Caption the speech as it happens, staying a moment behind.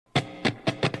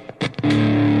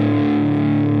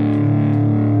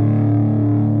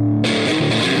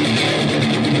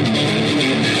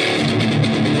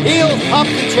off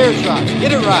the chair shot.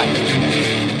 Get it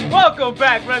right. Welcome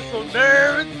back, Wrestle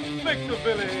Nerds. Victor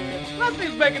Billy.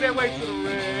 Leslie's making their way to the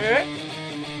ring.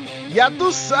 Ya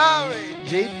tú sabes,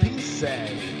 JP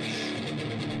Savage.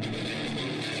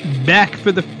 Back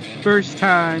for the first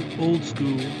time, old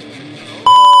school.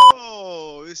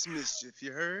 Oh, it's mischief,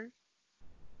 you heard?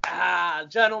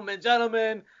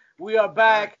 Gentlemen, we are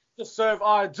back to serve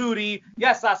our duty.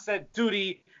 Yes, I said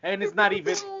duty, and it's not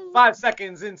even 5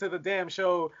 seconds into the damn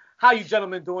show. How you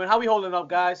gentlemen doing? How we holding up,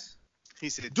 guys? He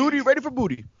said Duty ready for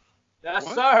booty. Yes,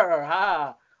 What?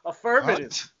 sir.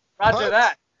 Affirmative. What? Roger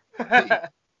What?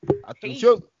 that. I think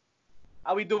so.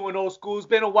 How we doing, old school? It's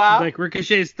been a while. Like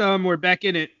Ricochet's thumb, we're back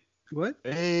in it. What?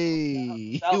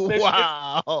 Hey, Selfish.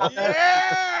 wow.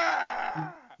 Yeah!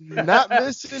 Not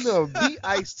missing a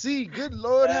BIC. Good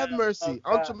Lord have mercy.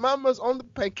 Okay. Aunt Mama's on the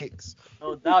pancakes.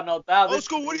 No doubt. Old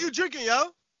school, what are you drinking, yo?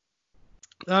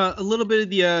 A little bit of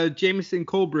the Jameson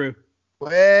cold brew. how's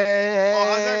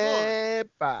that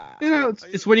Wepa. You know,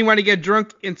 it's when you want to get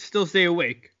drunk and still stay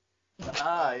awake.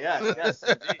 Yes.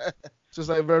 Indeed. Just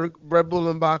like Red Bull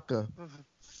and vodka.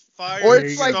 Fire Or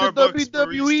it's like the Starbucks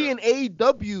WWE barista. and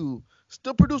AEW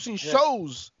still producing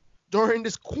shows during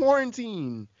this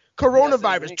quarantine.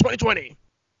 Coronavirus indeed. 2020.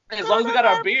 As long as we got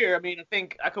our beer, I mean, I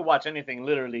think I could watch anything,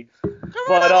 literally.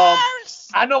 But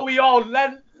I know we all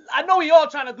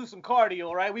trying to do some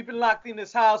cardio, right? We've been locked in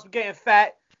this house, we're getting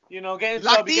fat, getting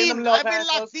chubby, getting them I've love been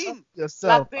handles. locked in.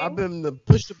 Yourself. Nothing. I've been the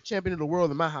push-up champion of the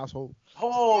world in my household.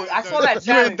 Oh, I saw that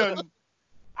You ain't challenge. done.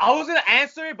 I was gonna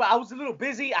answer it, but I was a little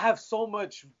busy. I have so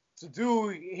much to do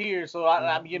here, so but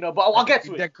I'll get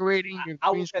to it. Decorating your I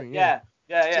green will get, screen. yeah.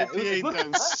 JP It's ain't looking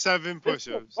done good. 7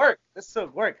 push-ups. This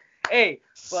took work. Hey,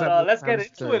 but 7 let's get times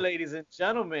into 30. it, ladies and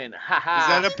gentlemen. Is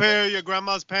that a pair of your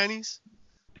grandma's panties?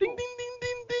 Ding, ding, ding,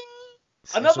 ding, ding.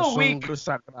 Another Eso son week. good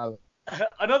sacrales.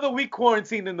 Another week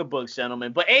quarantined in the books,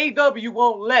 gentlemen. But AEW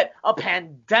won't let a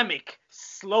pandemic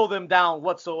slow them down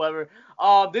whatsoever.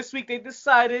 This week they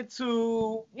decided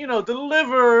to,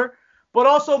 deliver, but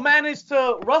also manage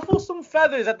to ruffle some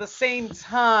feathers at the same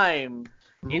time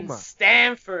in Ruma.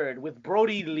 Stanford with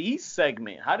Brody Lee's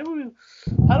segment. How do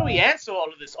we answer all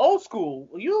of this? Old school,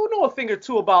 you know a thing or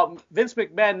two about Vince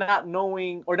McMahon not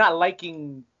knowing or not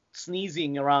liking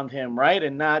sneezing around him, right?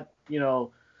 And not,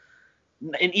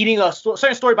 and eating a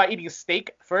certain story about eating a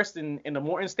steak first in the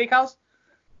Morton Steakhouse.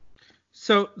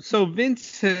 So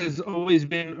Vince has always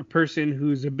been a person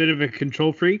who's a bit of a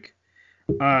control freak.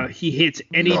 He hates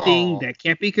anything that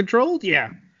can't be controlled. Yeah.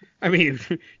 I mean,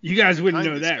 you guys wouldn't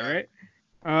know that,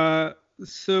 right?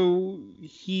 So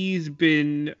he's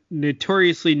been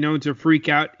notoriously known to freak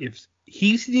out if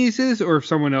he sneezes or if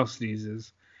someone else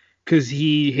sneezes, because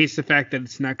he hates the fact that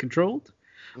it's not controlled.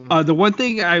 The one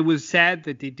thing I was sad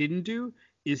that they didn't do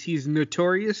is he's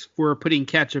notorious for putting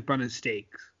ketchup on his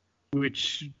steaks,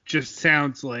 which just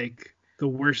sounds like the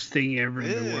worst thing ever in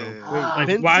the world. Like,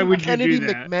 Vincent why would Kennedy you do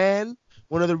that? McMahon,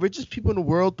 one of the richest people in the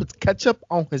world, puts ketchup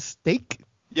on his steak.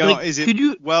 Yo, Like, is it could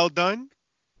you- well done?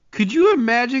 Could you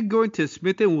imagine going to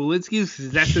Smith & Wolinski's,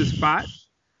 because that's his spot,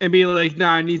 and being like,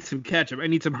 nah, I need some ketchup. I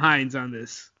need some Heinz on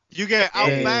this. You get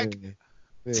Outback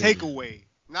Hey. takeaway.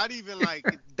 Not even like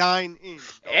dine in.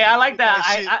 Hey, I like that.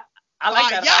 shit. I like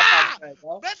that. Yeah! Outback,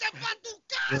 bro. Vete pa' tu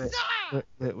casa!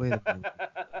 Wait a minute.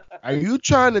 Are you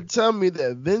trying to tell me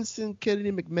that Vincent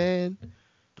Kennedy McMahon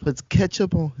puts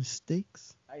ketchup on his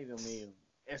steaks? I even mean,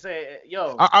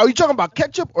 yo. Are you talking about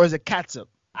ketchup or is it catsup?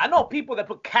 I know people that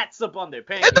put catsup on their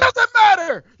pancakes. It doesn't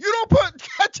matter. You don't put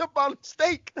ketchup on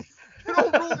steak. You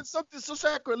don't ruin something so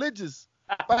sacrilegious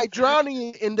by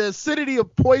drowning in the acidity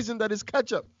of poison that is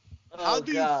ketchup. How Oh,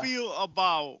 do God. you feel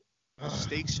about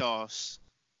steak sauce?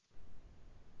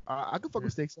 I can fuck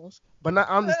with steak sauce, but not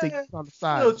on the steak, on the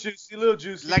side. Little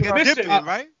juicy. Like a Mission, dipping,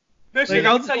 right? Mission,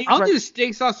 Like, let me tell you, I'll do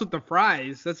steak sauce with the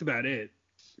fries. That's about it.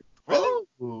 Really?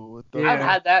 Ooh, what Yeah. I've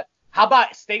had that. How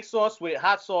about steak sauce with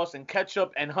hot sauce and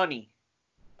ketchup and honey?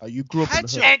 You grew up in the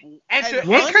Ketchup. hood. And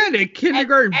What kind of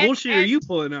kindergarten and- bullshit are you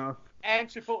pulling off? and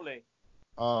Chipotle.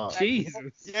 Jesus.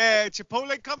 Yeah,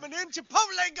 Chipotle coming in,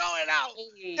 Chipotle going out.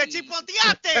 The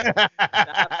Chipoteate.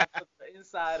 The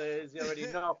insiders, you already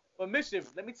know. But Mischief,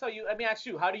 let me ask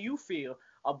you, how do you feel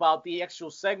about the actual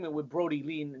segment with Brody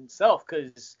Lee himself?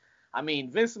 Because I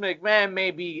mean, Vince McMahon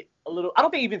may be a little. I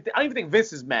don't even think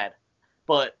Vince is mad.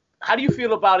 But how do you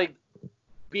feel about it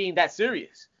being that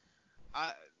serious?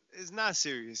 It's not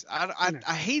serious. I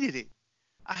hated it.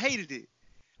 I hated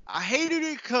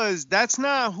it because that's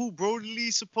not who Brody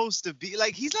Lee's supposed to be.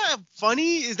 Like, he's not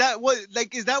funny. Is that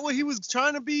what he was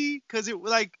trying to be? Because it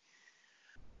like,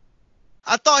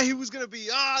 I thought he was gonna be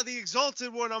the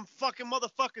exalted one. I'm fucking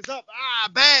motherfuckers up.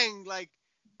 Bang. Like,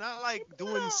 not like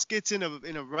doing skits in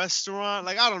a restaurant.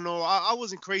 Like, I don't know. I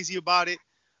wasn't crazy about it.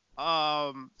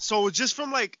 So just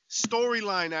from like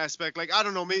storyline aspect, like, I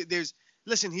don't know. Maybe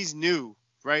listen, he's new,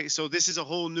 right? So this is a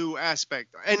whole new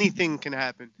aspect. Anything can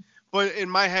happen. But in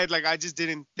my head, like, I just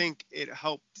didn't think it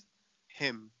helped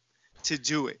him to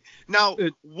do it. Now,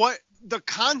 what the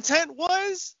content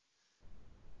was,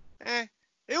 it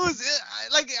was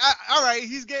all right,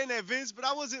 he's getting at Vince, but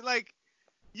I wasn't like,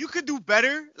 you could do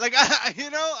better. Like,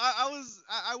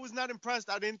 I was not impressed.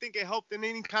 I didn't think it helped in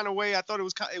any kind of way. I thought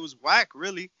it was whack,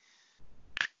 really.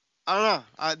 I don't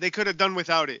know. They could have done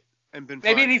without it and been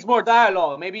Maybe fine. it needs more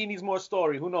dialogue. Maybe he needs more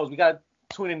story. Who knows? We got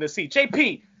to tune in to see.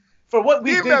 JP, for what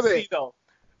we did see, though.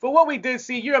 For what we did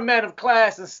see, you're a man of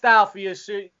class and style for your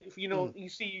shit. You know, you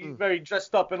see you very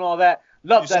dressed up and all that.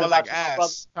 Love that about you,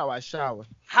 brother. How I shower.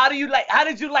 How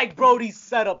did you like Brody's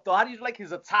setup, though? How did you like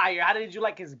his attire? How did you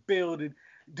like his build?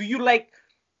 Do you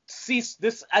see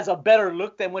this as a better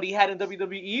look than what he had in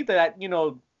WWE? That,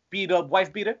 beat up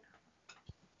wife beater?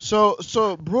 So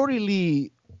Brody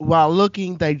Lee, while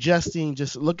digesting,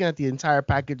 just looking at the entire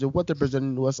package of what they're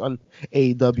presenting to us on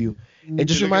AEW, it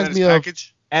just reminds me of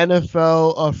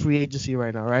NFL free agency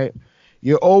right now, right?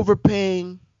 You're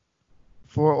overpaying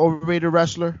for an overrated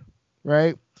wrestler,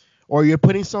 right? Or you're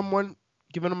putting someone,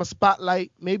 giving them a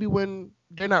spotlight, maybe when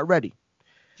they're not ready.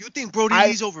 You think Brody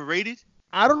Lee's overrated?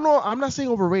 I don't know. I'm not saying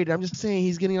overrated. I'm just saying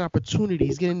he's getting an opportunity.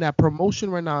 He's getting that promotion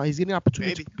right now. He's getting an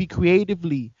opportunity to be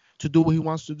creatively to do what he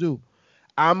wants to do.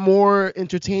 I'm more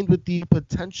entertained with the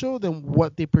potential than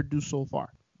what they produced so far.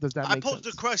 Does that make sense? I posed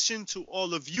a question to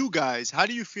all of you guys. How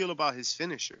do you feel about his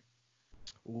finisher?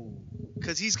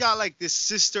 Because he's got like this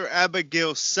Sister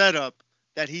Abigail setup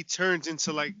that he turns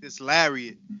into like this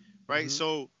lariat, right? Mm-hmm.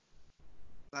 So,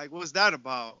 like, what's that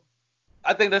about?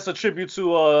 I think that's a tribute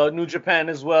to New Japan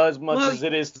as well, as much as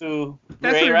it is to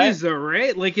that's Ray, what right? It is, though,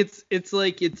 right? Like, it's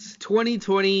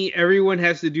 2020. Everyone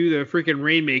has to do the freaking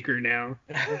Rainmaker now.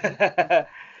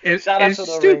 It's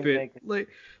stupid.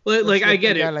 Like I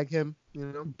get it. A guy like him,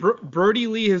 Brody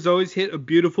Lee has always hit a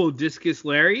beautiful discus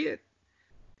lariat,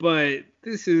 but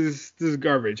this is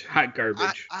garbage, hot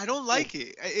garbage. I don't like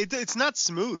it. It's not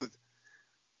smooth.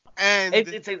 And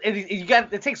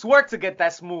it takes work to get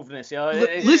that smoothness, yo.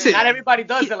 Listen, not everybody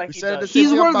does it like he does.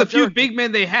 He's one of the few big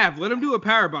men they have. Let him do a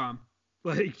powerbomb.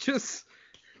 Like, just.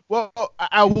 Well,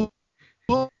 I will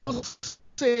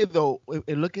say though,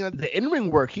 in looking at the in-ring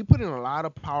work, he put in a lot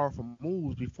of powerful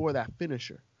moves before that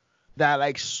finisher, that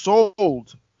like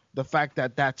sold the fact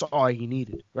that that's all he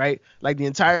needed, right? Like the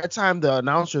entire time the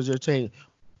announcers are saying,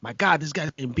 my God, this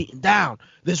guy's getting beaten down.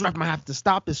 This ref might have to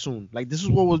stop this soon. Like, this is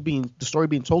what was the story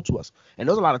being told to us. And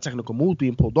there was a lot of technical moves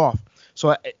being pulled off.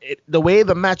 So the way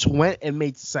the match went, it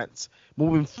made sense.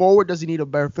 Moving forward, does he need a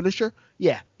better finisher?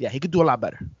 Yeah, he could do a lot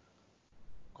better.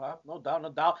 Okay, no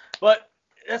doubt. But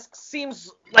it seems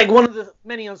like one of the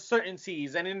many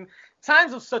uncertainties. And in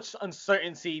times of such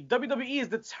uncertainty, WWE is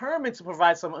determined to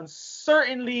provide some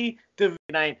uncertainty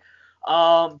tonight.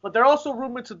 But they're also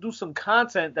rumored to do some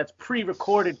content that's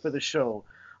pre-recorded for the show.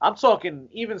 I'm talking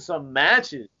even some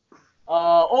matches.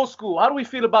 Old school, how do we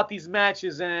feel about these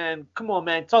matches? And come on,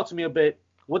 man, talk to me a bit.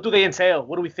 What do they entail?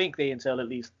 What do we think they entail, at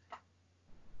least?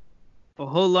 A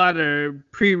whole lot of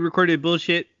pre-recorded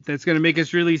bullshit that's gonna make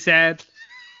us really sad.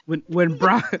 When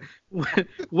Brock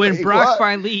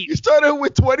finally you started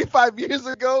with 25 years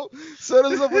ago, set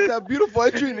us up with that beautiful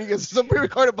entry and you get some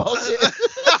pre-recorded bullshit.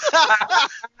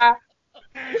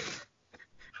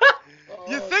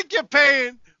 You think you're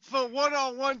paying for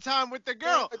one-on-one time with the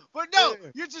girl, but no,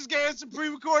 you're just getting some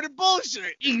pre-recorded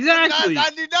bullshit. Exactly.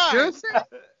 $9.99.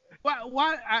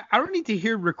 Why? I don't need to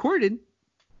hear recorded.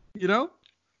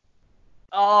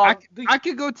 I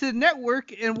could go to the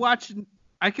network and watch.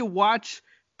 I could watch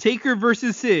Taker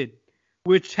versus Sid,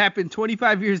 which happened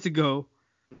 25 years ago.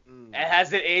 And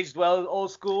has it aged well,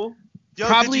 old school? Yo,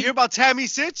 did you hear about Tammy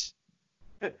Sitch?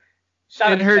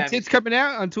 And her tits coming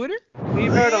out on Twitter?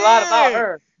 We've heard a lot about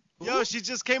her. Yo, she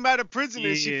just came out of prison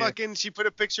and she put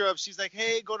a picture up. She's like,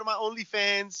 hey, go to my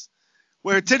OnlyFans.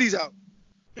 Where her titties out.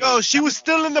 Yo, she was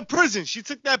still in the prison. She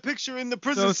took that picture in the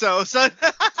prison cell, son.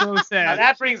 So sad. Now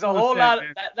that brings a whole lot.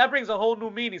 That brings a whole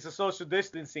new meaning to social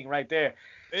distancing right there.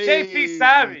 Hey. JP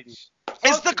Savage.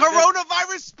 It's the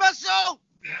coronavirus special.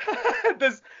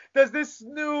 Does this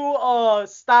new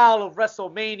style of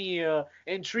WrestleMania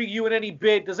intrigue you in any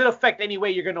bit? Does it affect any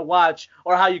way you're gonna watch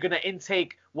or how you're gonna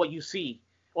intake what you see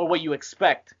or what you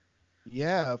expect?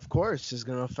 Yeah, of course, it's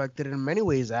gonna affect it in many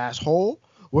ways, asshole.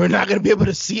 We're not gonna be able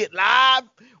to see it live.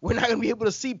 We're not gonna be able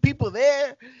to see people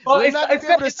there. Well, We're not gonna be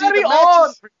able to it's see gonna the be all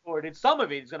matches. recorded. Some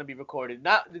of it is gonna be recorded.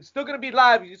 Not, it's still gonna be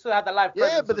live. You still have the live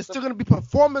presence. Yeah, but there's still gonna be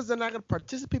performers that are not gonna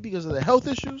participate because of the health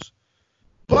issues.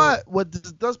 But what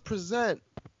this does present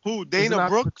Who? is Dana an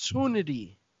Brooke?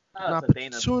 opportunity, Oh, an it's a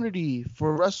Dana. opportunity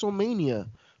for WrestleMania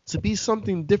to be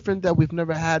something different that we've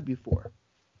never had before.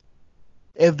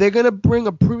 If they're gonna bring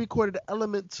a pre-recorded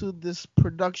element to this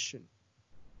production,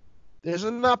 there's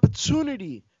an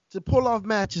opportunity to pull off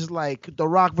matches like The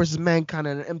Rock versus Mankind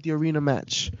in an empty arena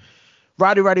match,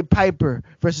 Roddy Piper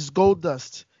versus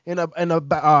Goldust in a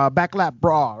backlap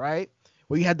brawl, right?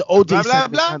 Where you had the OJ Blah, blah,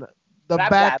 segment, blah. kinda, the Blah,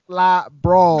 blah. backlap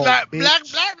brawl. Black,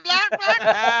 bitch.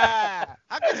 black.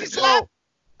 How could you slap? So,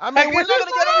 I mean, we're not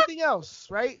gonna get anything else,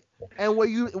 right? And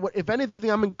if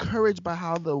anything, I'm encouraged by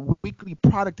how the weekly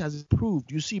product has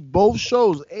improved. You see both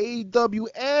shows, AEW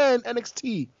and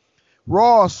NXT,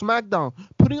 Raw, SmackDown,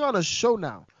 putting on a show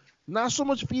now. Not so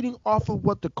much feeding off of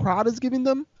what the crowd is giving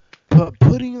them, but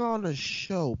putting on a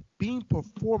show, being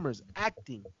performers,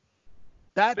 acting.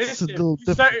 That's Mischief, a little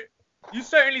different. you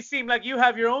certainly seem like you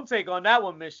have your own take on that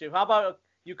one, Mischief. How about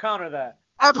you counter that?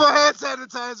 I put hand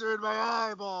sanitizer in my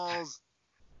eyeballs.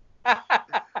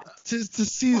 Tis the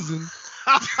season.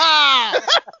 Wow,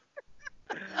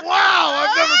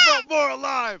 I've never felt more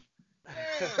alive.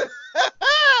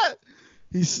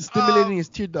 He's stimulating his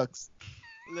tear ducts.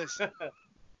 Listen.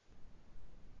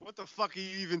 What the fuck are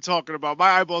you even talking about?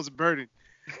 My eyeballs are burning.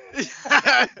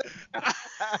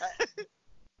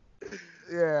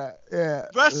 Yeah.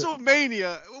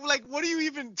 WrestleMania, like, what are you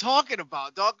even talking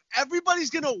about, dog? Everybody's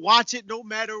gonna watch it no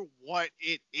matter what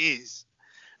it is.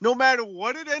 No matter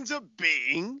what it ends up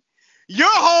being. You're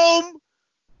home.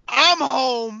 I'm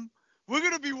home. We're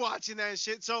gonna be watching that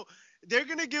shit. So they're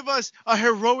gonna give us a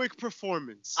heroic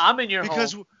performance. I'm in your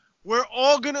because home. we're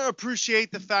all gonna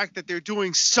appreciate the fact that they're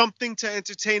doing something to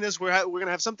entertain us. We're gonna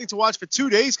have something to watch for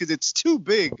 2 days because it's too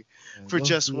big for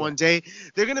just one day.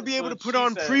 They're gonna be able to put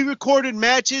on pre-recorded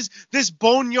matches. This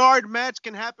boneyard match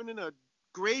can happen in a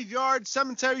graveyard,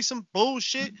 cemetery, some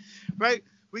bullshit, right?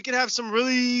 We can have some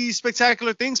really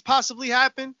spectacular things possibly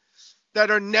happen that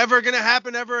are never gonna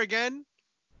happen ever again.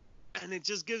 And it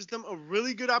just gives them a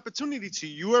really good opportunity, to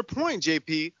your point,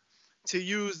 JP, to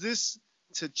use this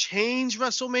to change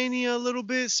WrestleMania a little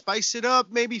bit, spice it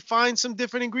up, maybe find some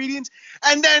different ingredients,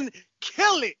 and then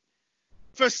kill it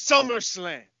for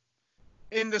SummerSlam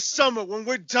in the summer. When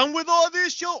we're done with all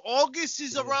this, August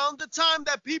is around the time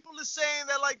that people are saying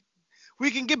that, like,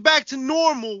 we can get back to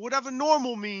normal, whatever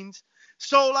normal means.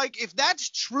 So, like, if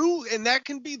that's true and that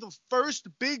can be the first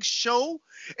big show,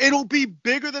 it'll be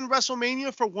bigger than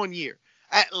WrestleMania for 1 year,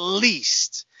 at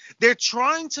least. They're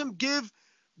trying to give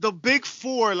the big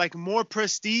four, like, more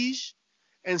prestige,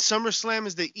 and SummerSlam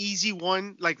is the easy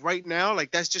one, like, right now. Like,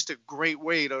 that's just a great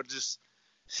way to just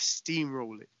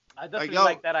steamroll it. I definitely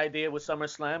like that idea with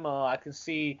SummerSlam. I can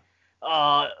see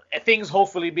things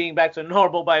hopefully being back to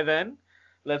normal by then.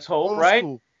 Let's hope, right?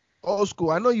 Old school.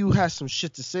 I know you had some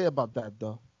shit to say about that,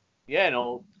 though. Yeah,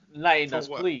 no, enlighten us,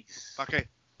 what? please. Okay.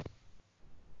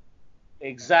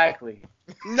 Exactly.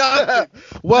 Nothing.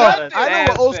 Well, Not a I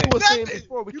know what old damn school was saying Nothing.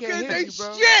 before. We You can't can't hear you, say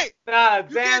bro. shit. Nah, You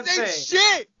damn can't say thing.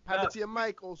 shit. Have it to your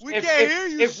mic, old school. We can't hear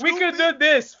you, If we could do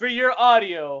this for your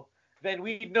audio, then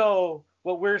we know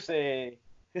what we're saying.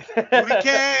 We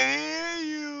can't hear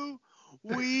you.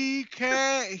 We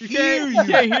can't hear you. You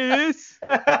can't hear this?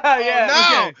 Yeah.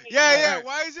 No. okay. Yeah.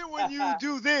 Why is it when you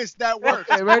do this that works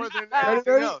Okay, ready? more than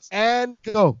anything Ready? else? And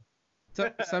go.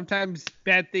 So, sometimes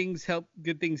bad things help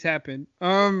good things happen.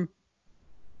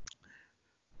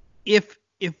 If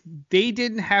they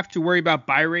didn't have to worry about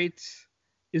buy rates,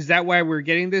 is that why we're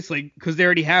getting this? Like, because they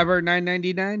already have our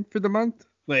 $9.99 for the month.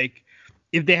 Like,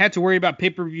 if they had to worry about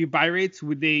pay-per-view buy rates,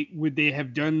 would they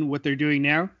have done what they're doing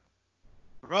now?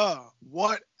 Bruh,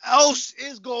 what else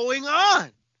is going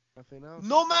on? Nothing else.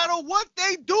 No matter what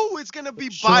they do, it's gonna be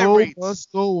The buy show rates.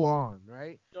 must go on,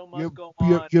 right? Show must You're, go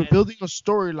you're, on, you're and building a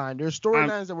storyline. There's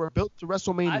storylines that were built to I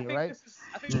WrestleMania, think right? this is-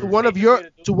 I think To this is one of the your way to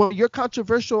do to one of your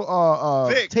controversial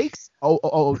Vic. takes,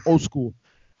 old school.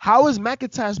 How is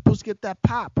McIntyre supposed to get that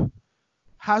pop?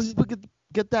 How's he supposed to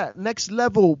get that next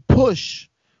level push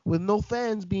with no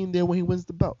fans being there when he wins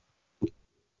the belt?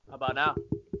 How about now?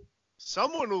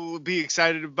 Someone will be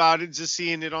excited about it, just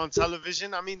seeing it on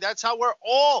television. I mean, that's how we're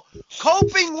all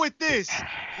coping with this.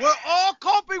 We're all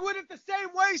coping with it the same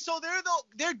way, so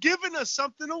they're giving us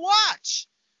something to watch.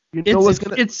 You know what's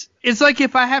It's like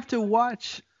if I have to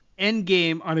watch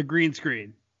Endgame on a green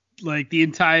screen, like the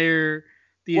entire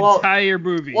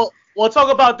movie. Well,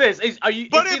 talk about this. It's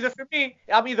But either for me,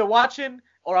 I'm either watching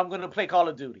or I'm gonna play Call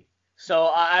of Duty.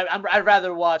 So I'd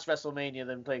rather watch WrestleMania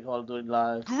than play Call of Duty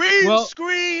live. Green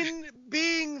screen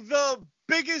being the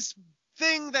biggest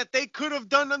thing that they could have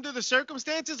done under the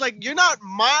circumstances. Like, you're not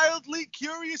mildly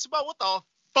curious about what the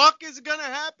fuck is gonna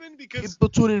happen, because people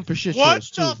tune in for shit what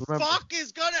shows too. the fuck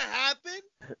is gonna happen?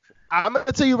 I'm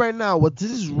gonna tell you right now what this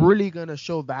is really gonna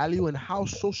show value and how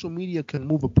social media can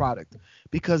move a product.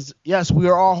 Because yes, we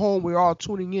are all home, we're all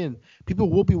tuning in. People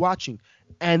will be watching,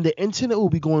 and the internet will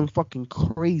be going fucking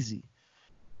crazy.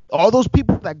 All those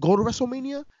people that go to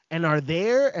WrestleMania and are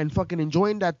there and fucking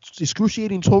enjoying that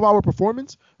excruciating 12-hour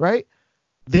performance, right?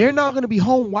 They're not gonna be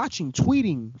home watching,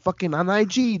 tweeting, fucking on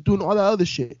IG, doing all that other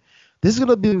shit. This is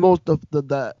gonna be the most of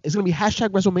the. It's gonna be hashtag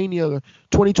WrestleMania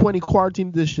 2020 quarantine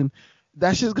edition.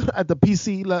 That shit's gonna at the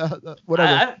PC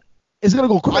whatever. It's gonna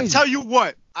go crazy. I tell you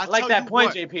what. I like that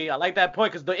point, JP. I like that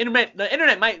point because the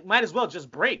internet might as well just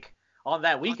break on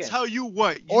that weekend. I'll tell you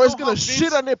what. Or it's gonna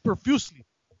shit on it profusely.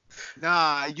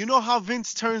 Nah, you know how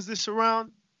Vince turns this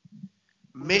around?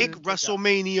 Make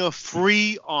WrestleMania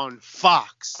free on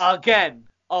Fox. Again.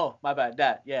 Oh, my bad.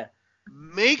 That, yeah.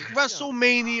 Make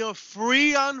WrestleMania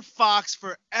free on Fox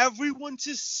for everyone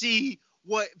to see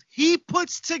what he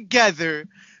puts together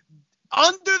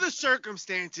under the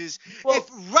circumstances. Well,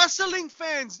 if wrestling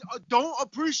fans don't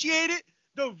appreciate it,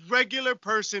 the regular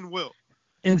person will.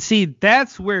 And see,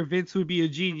 that's where Vince would be a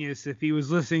genius if he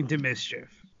was listening to Mischief.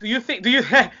 Do you think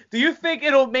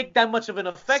it'll make that much of an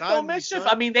effect on Mischief?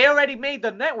 I mean, they already made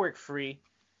the network free.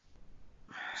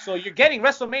 So you're getting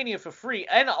WrestleMania for free,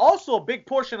 and also a big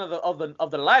portion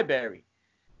of the library.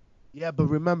 Yeah, but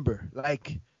remember,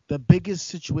 like the biggest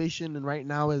situation right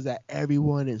now is that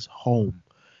everyone is home.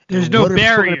 There's and no what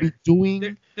barrier. Be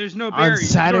doing there's no barrier. On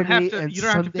Saturday you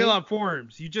don't have to fill out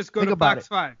forms. You just go to Fox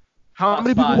 5. How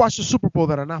many people watch the Super Bowl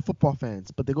that are not football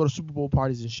fans, but they go to Super Bowl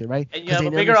parties and shit, right? And you have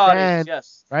a bigger audience,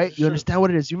 yes. Right? You understand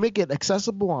what it is. You make it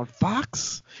accessible on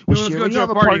Fox, which you already have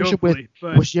a party, partnership with,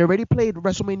 which you already played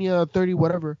WrestleMania 30,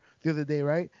 whatever, the other day,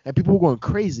 right? And people were going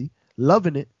crazy,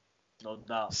 loving it. No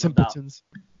doubt. Simpletons.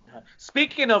 No doubt.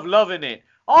 Speaking of loving it,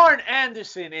 Arn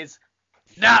Anderson is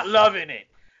not loving it.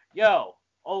 Yo,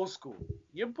 old school.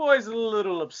 Your boy's a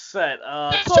little upset.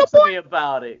 Talk to me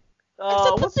about it.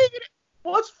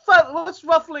 What's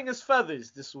ruffling his feathers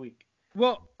this week?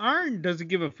 Well, Arn doesn't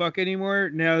give a fuck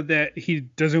anymore now that he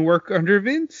doesn't work under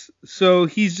Vince, so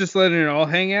he's just letting it all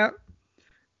hang out.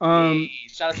 Hey,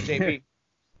 shout out to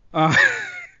JP.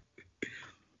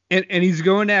 And he's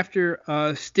going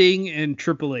after Sting and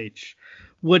Triple H.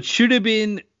 What should have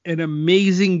been an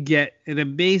amazing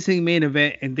main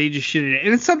event, and they just shit it.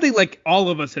 And it's something like all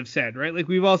of us have said, right? Like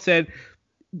we've all said,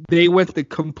 they went the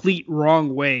complete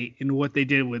wrong way in what they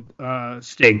did with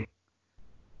Sting.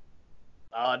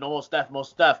 No, most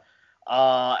def.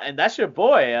 And that's your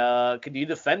boy. Can you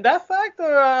defend that fact,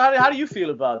 or how do you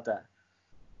feel about that?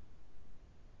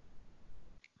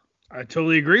 I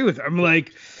totally agree with him. I'm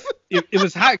like, it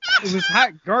was hot. It was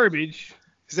hot garbage.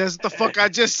 That's what the fuck I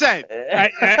just said.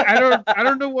 I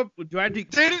don't know what. Do I do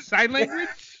sign language?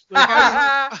 Like,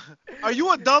 are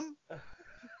you a dumb?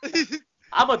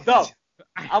 I'm a dumb.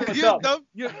 You're dumb.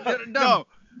 You're dumb. No.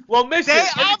 Well, Mission,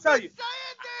 let me tell you.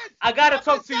 I gotta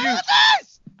talk to you.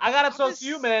 I gotta talk to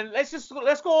you, man.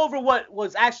 Let's go over what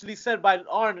was actually said by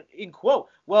Arn in quote.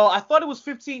 Well, I thought it was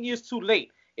 15 years too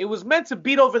late. It was meant to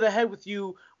beat over the head with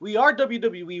you. We are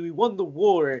WWE. We won the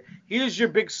war. Here's your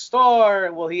big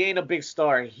star. Well, he ain't a big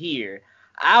star here.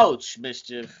 Ouch,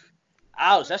 Mischief.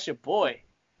 Ouch, that's your boy.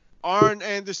 Arn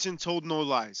Anderson told no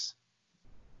lies.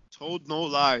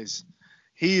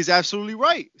 He is absolutely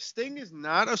right. Sting is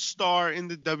not a star in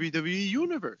the WWE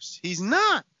universe. He's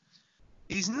not.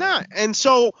 And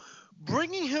so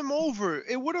bringing him over,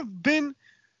 it would have been,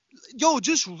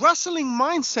 just wrestling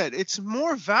mindset. It's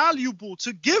more valuable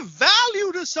to give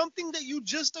value to something that you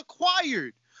just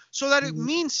acquired so that it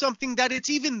means something, that it's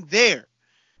even there,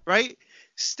 right?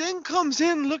 Sting comes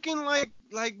in looking like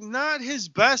not his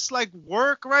best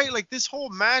work, right? Like this whole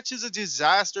match is a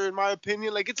disaster in my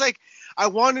opinion. Like it's like I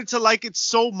wanted to like it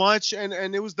so much and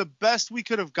it was the best we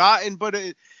could have gotten, but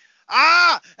and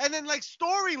then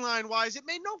storyline wise it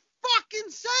made no fucking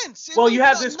sense. Well, you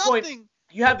have this point.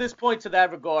 You have this point to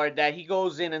that regard that he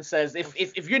goes in and says,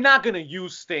 if you're not going to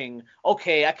use Sting,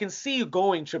 okay, I can see you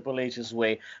going Triple H's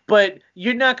way, but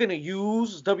you're not going to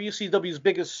use WCW's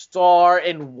biggest star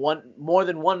in more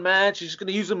than one match. You're just going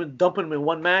to use him and dump him in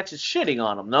one match. It's shitting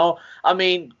on him, no? I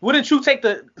mean, wouldn't you take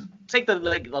the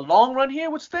long run here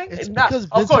with Sting? It's because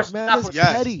Vince McMahon is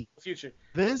petty. Future.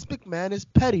 Vince McMahon is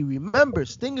petty. Remember,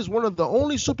 Sting is one of the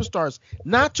only superstars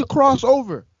not to cross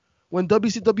over when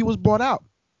WCW was bought out.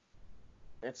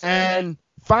 And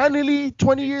Finally,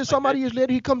 20 years, somebody years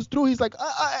later, he comes through. He's like,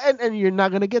 and you're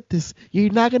not gonna get this.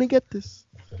 You're not gonna get this.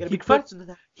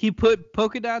 He put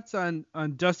polka dots on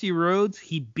Dusty Rhodes.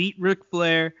 He beat Ric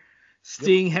Flair.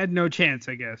 Sting had no chance,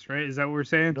 I guess, right? Is that what we're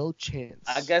saying? No chance.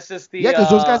 I guess it's the because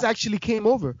those guys actually came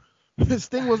over.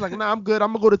 Sting was like, nah, I'm good.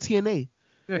 I'm gonna go to TNA.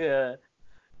 Yeah.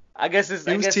 I guess it's.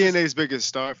 He was TNA's biggest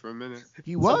star for a minute.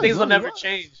 He was. Some things will never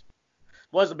change.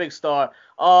 Was a big star.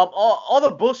 All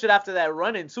the bullshit after that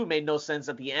run-in too made no sense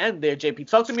at the end there. JP,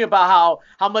 talk to me about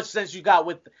how much sense you got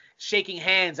with shaking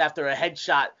hands after a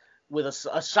headshot with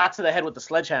a shot to the head with the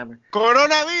sledgehammer.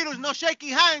 Coronavirus, no shaking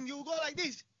hand. You go like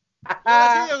this.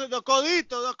 The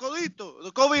codito,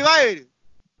 the COVID virus.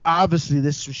 Obviously,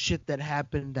 this was shit that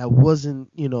happened that wasn't,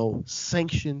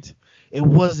 sanctioned. It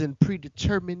wasn't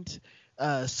predetermined.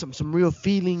 Some real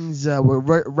feelings were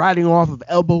riding off of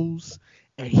elbows,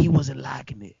 and he wasn't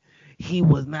liking it. He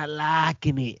was not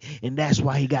liking it, and that's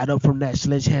why he got up from that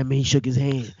sledgehammer. He shook his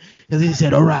hand because he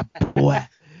said, "All right, boy,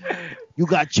 you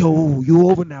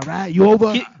over now, right? You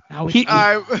over."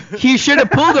 He should have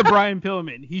pulled a Brian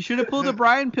Pillman. He should have pulled a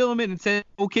Brian Pillman and said,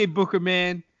 "Okay, Booker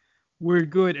man, we're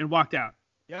good," and walked out.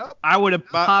 Yep. I would have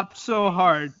popped so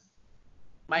hard.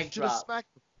 Mic drop.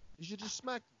 You should just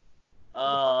smack him.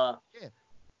 Yeah.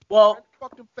 Well,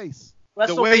 fucking face.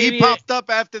 The way he popped up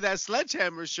after that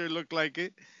sledgehammer sure looked like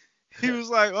it. He was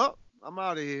like, "Oh, I'm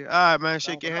out of here. All right, man,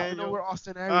 shake your hand." Now we know where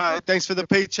Austin Aries. All right, thanks for the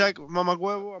paycheck, Mama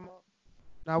Guevo. I'm out.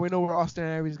 Now we know where Austin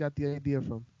Aries got the idea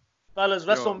from. Fellas,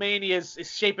 WrestleMania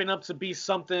is shaping up to be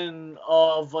something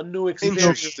of a new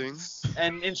experience.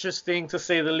 And interesting to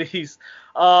say the least.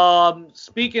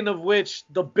 Speaking of which,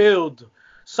 the build.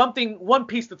 One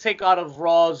piece to take out of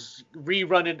Raw's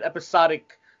rerunning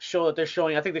episodic show that they're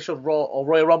showing. I think they showed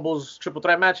Royal Rumble's Triple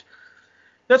Threat match.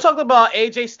 They're talking about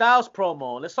AJ Styles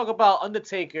promo. Let's talk about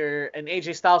Undertaker and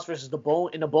AJ Styles versus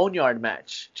in a Boneyard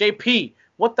match. JP,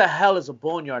 what the hell is a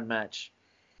Boneyard match?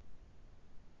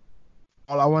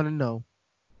 All I want to know.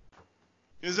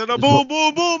 Is it a boom,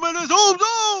 boom, boom, and a zoom,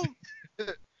 zoom?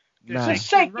 Nah.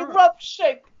 Shake, rub,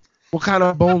 shake. What kind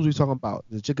of bones we talking about?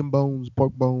 The chicken bones,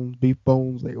 pork bones, beef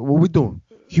bones? Like, what we doing?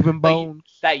 Human bones?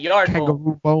 That yard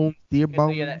kangaroo bones, deer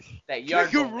bones? Yeah, that yard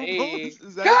kangaroo bone. bones?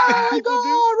 Is that what people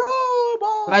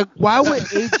do? Like, why would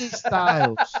AJ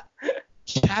Styles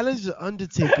challenge the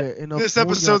Undertaker in a This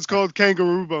episode's called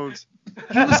Kangaroo Bones.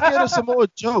 He was scared of Samoa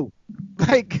Joe.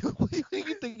 Like, what do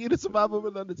you think you're the survivor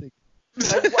with Undertaker?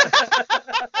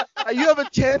 Like, you have a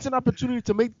chance and opportunity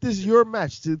to make this your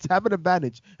match, to have an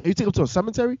advantage, and you take him to a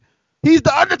cemetery? He's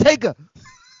the Undertaker!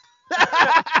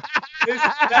 This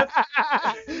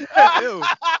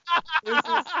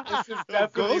is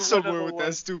definitely Go somewhere with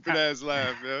that stupid ass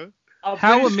laugh, man.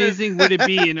 How amazing would it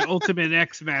be in an Ultimate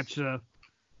X match, though?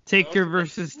 Taker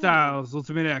versus Styles,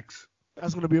 Ultimate X.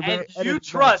 That's gonna be a very. And you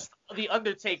trust the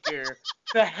Undertaker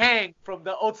to hang from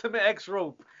the Ultimate X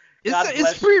rope?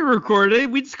 It's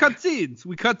pre-recorded. We just cut scenes.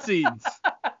 You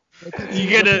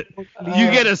get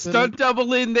a stunt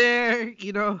double in there.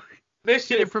 Mischief,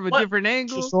 get it from a different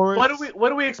angle. What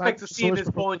do we expect to see in this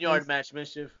Boneyard match,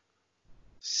 Mischief?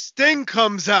 Sting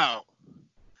comes out.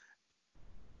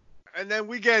 And then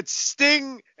we get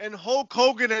Sting and Hulk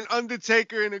Hogan and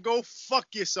Undertaker in a go fuck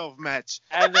yourself match.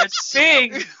 And then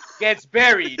Sting gets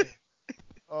buried.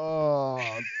 Oh.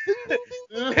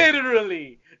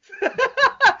 Literally.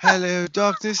 Hello,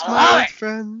 darkness, my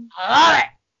friend. I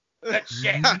love it.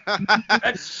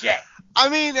 Good shit. I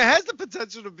mean, it has the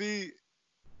potential to be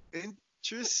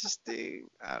interesting.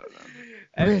 I don't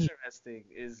know. Interesting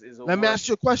is a Let me ask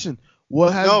you a question.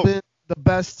 What has been the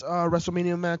best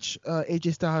WrestleMania match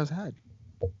AJ Styles has had?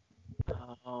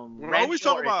 We're always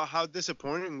talking about how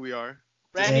disappointing we are.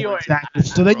 Randy Orton. Exactly.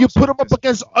 So then you put him up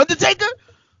against Undertaker?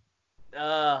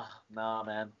 Nah,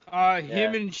 man.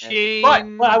 Him and Shane.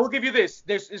 But I will give you this.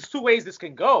 There's two ways this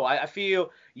can go. I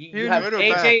feel you have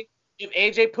AJ. If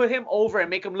AJ put him over and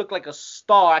make him look like a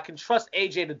star, I can trust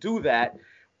AJ to do that.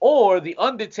 Or the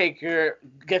Undertaker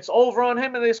gets over on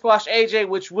him and they squash AJ,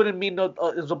 which wouldn't mean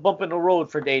is a bump in the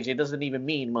road for AJ. It doesn't even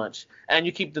mean much. And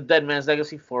you keep the Dead Man's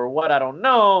Legacy for what? I don't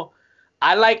know.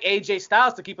 I like AJ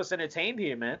Styles to keep us entertained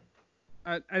here, man.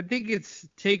 I think it's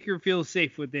Taker feels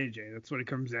safe with AJ. That's what it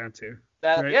comes down to.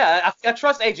 Right? Yeah, I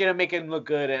trust AJ to make him look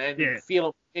good and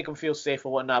make him feel safe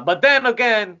and whatnot. But then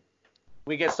again,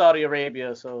 we get Saudi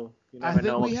Arabia, so you never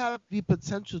know. We have the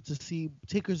potential to see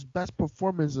Taker's best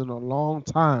performance in a long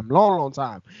time,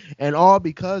 and all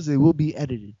because it will be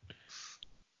edited.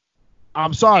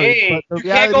 I'm sorry, but the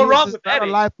reality is it's not a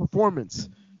live performance.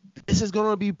 This is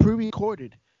going to be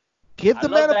pre-recorded. Give I the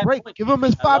love man a that break. point. Give him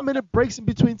his I love 5-minute breaks in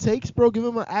between takes, bro. Give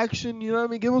him an action. You know what I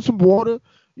mean? Give him some water.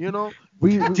 You know,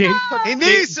 we He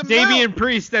needs some milk. Damian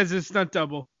Priest as his stunt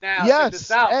double. Now, Yes, check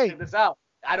this out. hey. Check this out.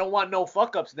 I don't want no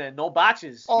fuck ups then. No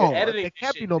botches. Oh, You're editing there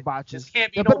can't this be shit. no botches. There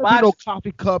can't be There no better be no botches.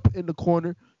 coffee cup in the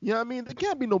corner. You know what I mean? There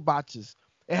can't be no botches.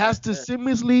 It has to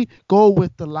seamlessly go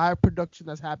with the live production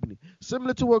that's happening.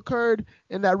 Similar to what occurred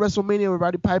in that WrestleMania with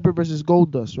Roddy Piper versus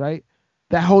Goldust, right?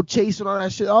 That whole chase and all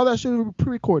that shit was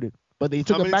pre-recorded. But they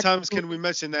took How it many back. times can we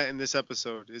mention that in this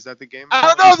episode? Is that the game? I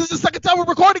don't know. This is the second time we're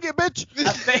recording it, bitch.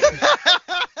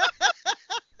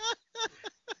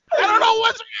 I don't know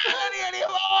what's reality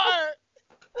anymore.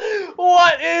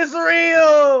 What is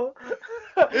real?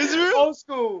 Is real? Old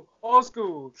school. Old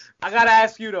school. I gotta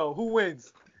ask you though, who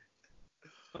wins?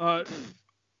 I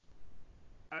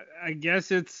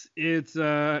guess it's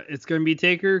gonna be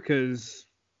Taker, because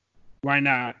why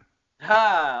not?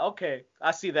 Okay.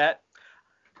 I see that.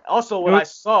 Also, what I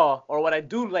saw, or what I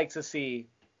do like to see,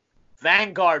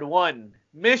 Vanguard 1,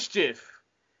 Mischief.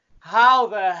 How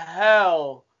the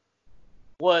hell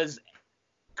was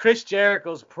Chris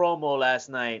Jericho's promo last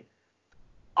night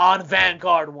on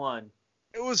Vanguard 1?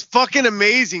 It was fucking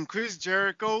amazing. Chris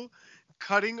Jericho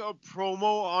cutting a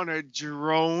promo on a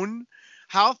drone.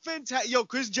 How fantastic. Yo,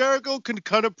 Chris Jericho can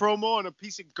cut a promo on a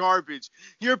piece of garbage.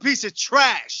 You're a piece of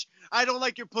trash. I don't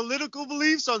like your political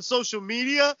beliefs on social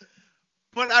media,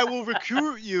 but I will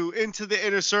recruit you into the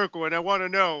inner circle, and I want to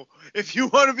know if you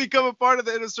want to become a part of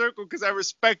the inner circle because I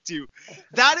respect you.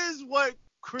 That is what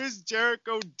Chris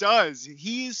Jericho does.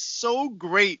 He is so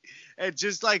great at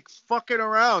just like fucking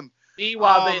around.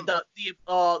 Meanwhile,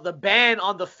 the ban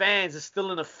on the fans is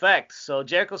still in effect, so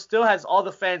Jericho still has all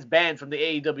the fans banned from the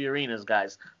AEW arenas,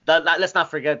 guys. Let's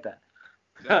not forget that.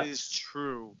 That is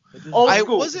true. Old I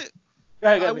school.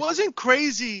 wasn't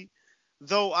crazy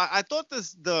though. I thought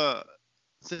the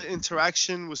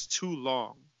interaction was too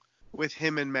long with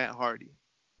him and Matt Hardy.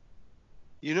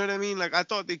 You know what I mean? Like, I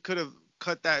thought they could have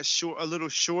cut that a little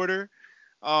shorter.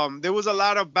 There was a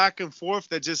lot of back and forth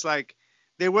that just like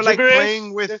they were like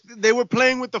playing with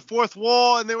the fourth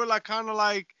wall, and they were like kind of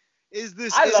like, isn't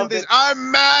this?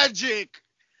 I'm Magic.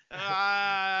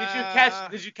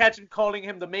 Did you catch him calling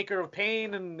him the maker of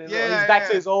pain, and he's back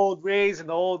to his old ways and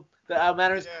old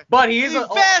manners? Yeah. But he's a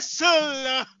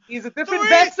vessel. He's a different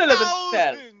vessel of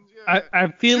himself. I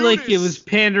feel like it was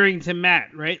pandering to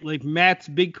Matt, right? Like, Matt's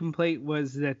big complaint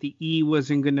was that the E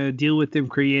wasn't going to deal with him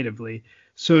creatively.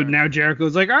 So now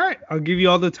Jericho's like, all right, I'll give you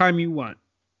all the time you want.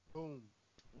 Boom.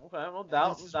 Okay, no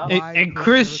doubt. And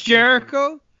Chris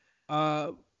Jericho,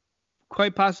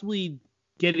 quite possibly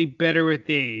getting better with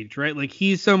age, right? Like,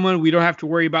 he's someone we don't have to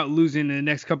worry about losing in the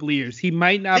next couple of years. He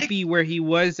might not be where he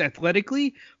was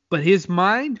athletically, but his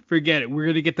mind, forget it. We're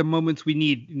going to get the moments we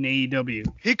need in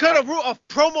AEW. He cut a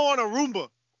promo on a Roomba.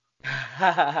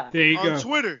 There you go. On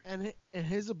Twitter. And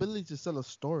his ability to sell a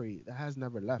story that has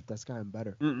never left, that's gotten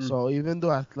better. Mm-mm. So even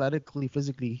though athletically,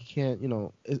 physically, he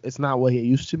can't, it's not what he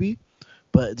used to be,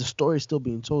 but the story is still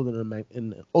being told in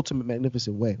an ultimate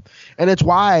magnificent way. And it's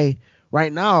why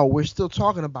right now we're still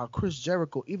talking about Chris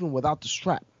Jericho even without the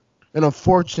strap. And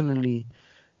unfortunately,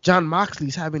 Jon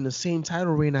Moxley's having the same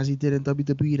title reign as he did in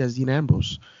WWE as Dean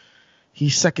Ambrose.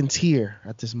 He's second tier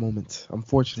at this moment,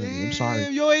 unfortunately. Damn, I'm sorry.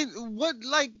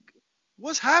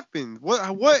 What's happened?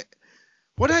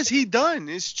 What has he done?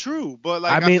 It's true, but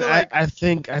like I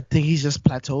think he's just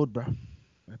plateaued, bro.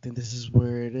 I think this is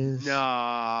where it is.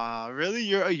 Nah, really?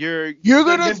 You're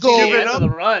gonna go give up the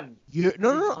run.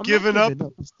 No. I'm giving not up.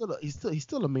 Giving up. He's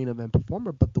still a main event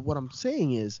performer. But what I'm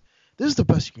saying is, this is the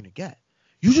best you're gonna get.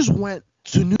 You just went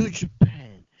to New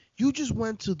Japan. You just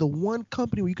went to the one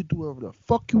company where you could do whatever the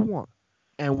fuck you want.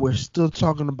 And we're still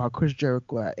talking about Chris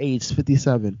Jericho at age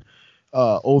 57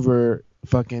 over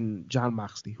fucking Jon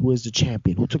Moxley, who is the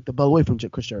champion, who took the belt away from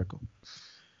Chris Jericho.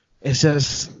 It's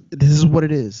just, this is what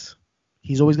it is.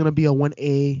 He's always going to be a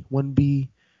 1A, 1B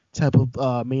type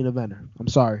of main eventer. I'm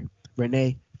sorry.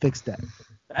 Renee, fix that.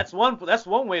 That's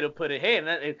one way to put it. Hey,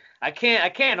 and I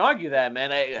can't argue that,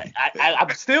 man. I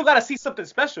still got to see something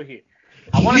special here.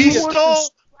 I want to see the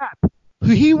strap.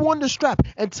 He won the strap.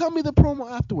 And tell me the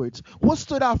promo afterwards. What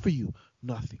stood out for you?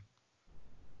 Nothing.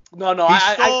 No.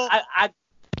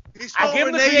 He stole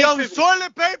Renee Young's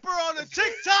toilet paper on a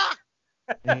TikTok.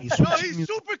 He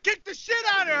super kicked the shit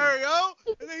out of her, yo.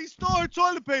 And then he stole her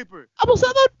toilet paper.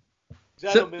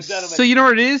 Gentlemen. So you know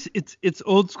what it is? It's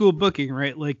old school booking,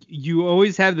 right? Like, you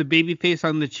always have the baby face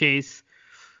on the chase.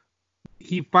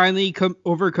 He finally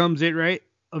overcomes it, right?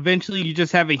 Eventually, you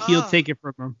just have a heel take it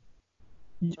from him.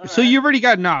 So you've already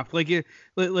gotten off. Like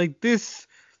this,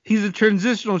 he's a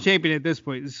transitional champion at this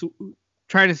point.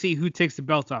 try to see who takes the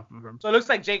belt off of him. So it looks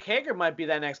like Jake Hager might be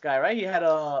that next guy, right? He had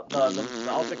the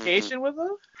altercation with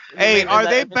him. Hey, are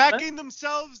they backing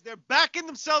themselves? They're backing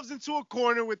themselves into a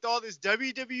corner with all this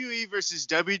WWE versus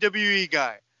WWE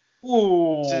guy.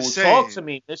 Ooh, talk to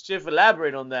me. Mischief,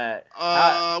 elaborate on that.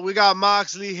 We got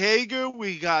Moxley Hager,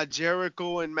 we got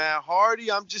Jericho and Matt Hardy.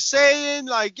 I'm just saying,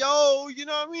 like, yo, you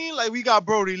know what I mean? Like, we got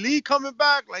Brody Lee coming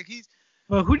back. Like, he's...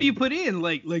 Well, who do you put in?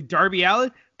 Like Darby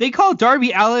Allin? They call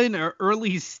Darby Allin an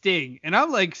early Sting. And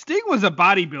I'm like, Sting was a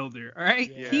bodybuilder, all right?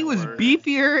 Yeah, he was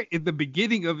beefier in the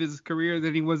beginning of his career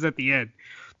than he was at the end.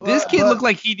 This kid But looked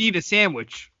like he'd eat a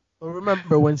sandwich.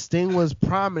 remember, when Sting was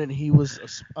prominent, he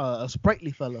was a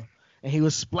sprightly fella. And he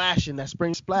was splashing that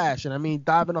spring splash. And I mean,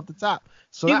 diving off the top.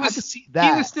 So I could see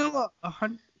that. He was still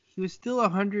He was still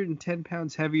 110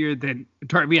 pounds heavier than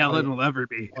Darby Allin will ever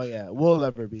be. Oh, yeah. Will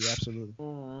ever be. Absolutely.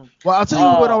 Well, I'll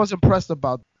tell you what I was impressed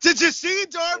about. Did you see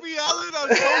Darby Allin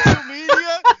on social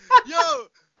media? Yo,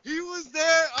 he was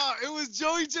there. It was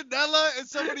Joey Janela and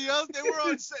somebody else. They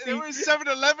were in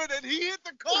 7-Eleven, and he hit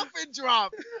the coffin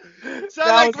drop. So,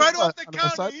 like, right off the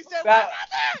counter, he said,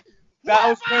 that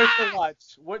was worth the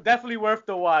watch. Definitely worth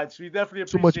the watch. We definitely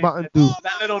appreciate Too much Mountain Dew.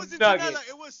 that little it wasn't nugget. Janela,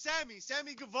 it was Sammy.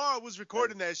 Sammy Guevara was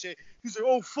recording that shit. He's like,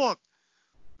 oh, fuck.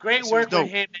 Great This work was dope.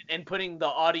 with him and putting the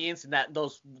audience in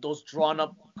those drawn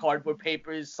up cardboard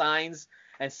papers, signs,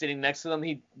 and sitting next to them.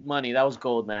 That was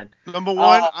gold, man. Number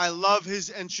one, I love his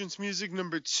entrance music.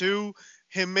 Number two,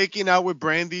 him making out with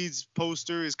Brandy's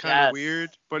poster is kind of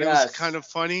weird, but it was kind of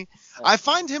funny. I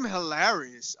find him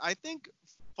hilarious. I think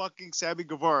fucking Sammy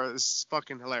Guevara is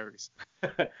fucking hilarious.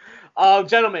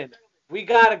 Gentlemen, we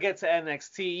gotta get to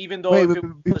NXT, even though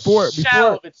before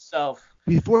itself.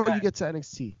 Before you get to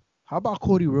NXT, how about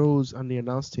Cody Rhodes on the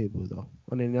announce table though?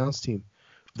 On the announce team,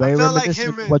 very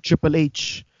reminiscent of what Triple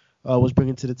H was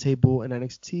bringing to the table in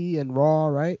NXT and Raw,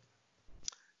 right?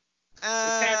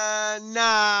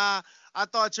 Nah. I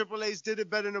thought Triple H did it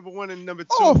better, number one, and number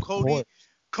two,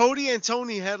 Cody and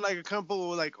Tony had like a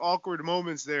couple of like awkward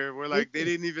moments there where like they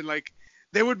didn't even like,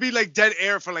 they would be like dead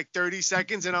air for like 30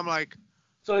 seconds, and I'm like,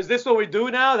 so is this what we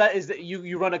do now? That is that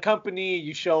you run a company,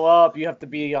 you show up, you have to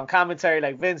be on commentary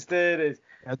like Vince did. You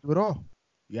gotta do it all.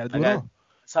 You gotta do it all.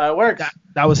 That's how it works.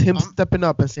 That was him stepping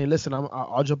up and saying, "Listen,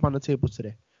 I'll jump on the table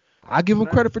today." I give him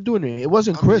credit for doing it. It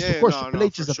wasn't Chris, of course. Triple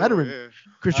H is a veteran. Yeah.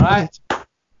 Chris Triple H.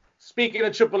 Speaking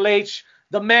of Triple H,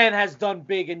 the man has done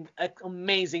big and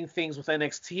amazing things with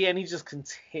NXT, and he just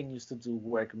continues to do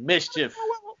work. Mischief.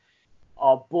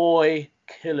 Our boy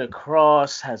Killer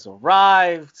Cross has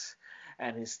arrived,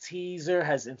 and his teaser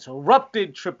has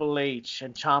interrupted Triple H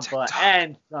and Ciampa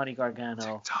and Johnny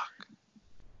Gargano.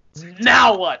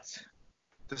 Now what?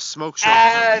 The smoke show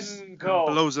and go.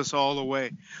 Blows us all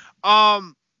away.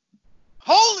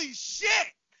 Holy shit!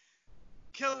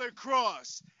 Killer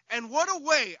Cross. And what a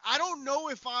way. I don't know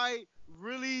if I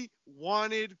really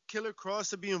wanted Killer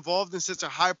Cross to be involved in such a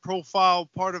high-profile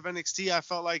part of NXT. I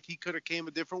felt like he could have came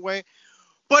a different way.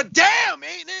 But damn,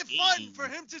 ain't it fun for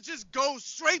him to just go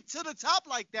straight to the top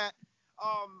like that?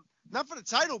 Not for the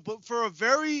title, but for a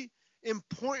very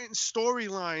important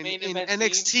storyline in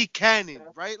NXT canon,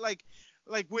 right? Like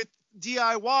with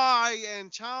DIY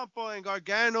and Ciampa and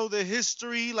Gargano, the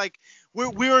history, like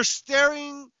we're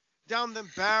staring down the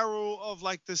barrel of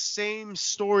like the same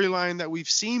storyline that we've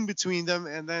seen between them,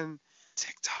 and then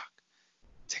TikTok,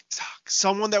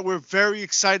 someone that we're very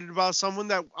excited about, someone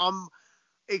that I'm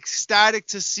ecstatic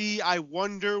to see. I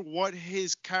wonder what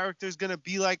his character is gonna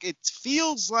be like. It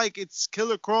feels like it's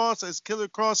Killer Cross as Killer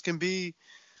Cross can be.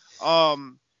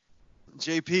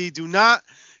 JP,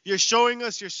 you're showing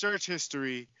us your search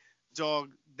history, dog.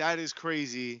 That is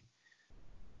crazy.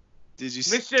 Did you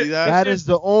see that? That is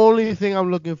the only thing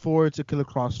I'm looking forward to Killer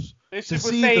Cross. To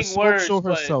see the smoke show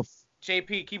herself.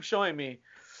 JP, keep showing me.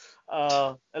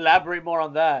 Elaborate more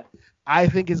on that. I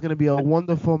think it's going to be a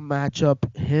wonderful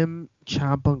matchup. Him,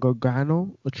 Ciampa, and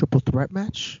Gargano, a triple threat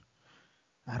match.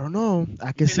 I don't know.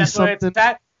 I can see something.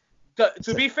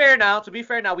 To be fair now,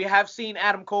 we have seen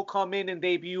Adam Cole come in and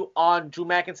debut on Drew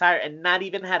McIntyre and not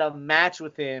even had a match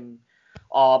with him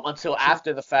until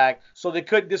after the fact. So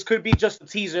this could be just a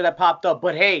teaser that popped up.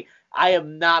 But hey, I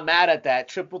am not mad at that.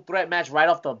 Triple threat match right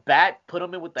off the bat. Put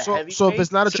him in with the heavy. So if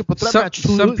it's not a triple threat match,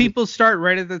 some people start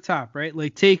right at the top, right?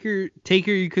 Like Taker,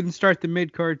 you couldn't start the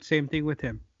mid card. Same thing with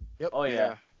him. Yep. Oh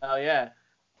yeah. Oh yeah.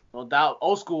 No doubt.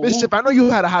 Old school. Bishop, I know you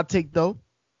had a hot take though.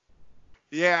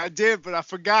 Yeah, I did, but I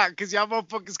forgot because y'all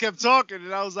motherfuckers kept talking,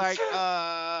 and I was like,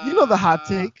 You know the hot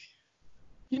take.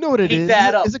 You know what it is.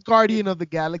 It's a Guardian of the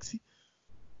Galaxy.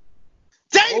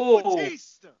 Dave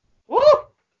Bautista. Woo!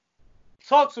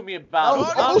 Talk to me about That him.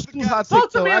 was Huh? old school hot Talk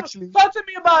take to though, me. actually. Talk to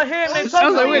me about him. Old And school. talk I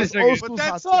was to like, me. wait a second. Old But school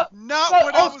that's hot take. not Talk-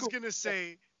 what I old was school. gonna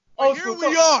say. Old But school, here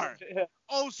we talk- are.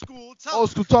 Old school. Old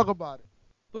school, talk about it.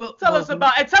 Well, Tell well, us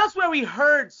about and tell us where we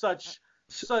heard such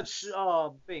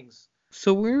things.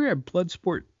 So we were at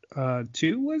Bloodsport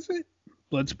 2, was it?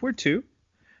 Bloodsport 2.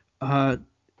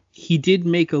 He did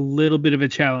make a little bit of a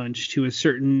challenge to a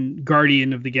certain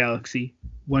Guardian of the Galaxy,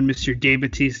 one Mr. Dave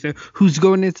Bautista, who's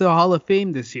going into the Hall of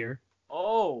Fame this year.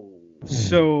 Oh,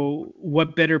 So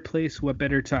what better place, what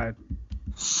better time?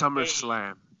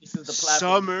 SummerSlam. this is the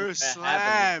platform.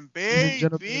 SummerSlam, Ladies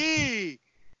and baby.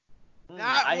 I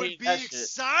That would hate be that shit.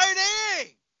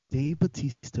 exciting. Dave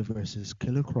Bautista versus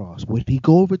Killer Cross. Would he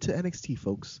go over to NXT,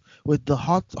 folks? Would the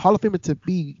Hall of Famer to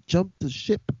be jump the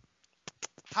ship?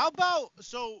 How about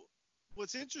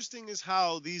what's interesting is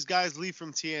how these guys leave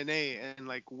from TNA and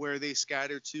like where they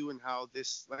scatter to and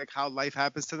how life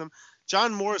happens to them.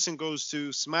 John Morrison goes to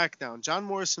SmackDown. John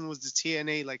Morrison was the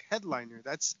TNA like headliner.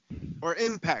 Or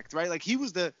Impact, right? Like he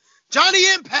was the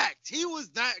Johnny Impact. He was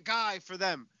that guy for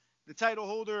them. The title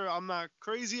holder I'm not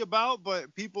crazy about,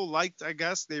 but people liked, I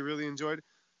guess. They really enjoyed.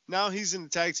 Now he's in the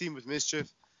tag team with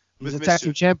Mischief. He's a tag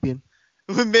team champion.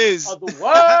 With Miz. Of the Tag team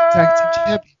world.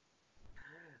 champion.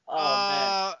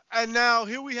 Oh And now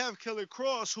here we have Killer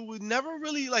Cross, who would never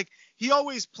really he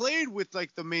always played with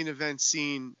like the main event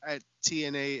scene at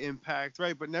TNA Impact,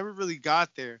 right? But never really got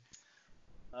there.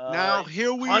 man. Now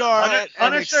here we Hunter, are at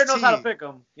Hunter NXT. sure knows how to pick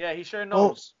him. Yeah, he sure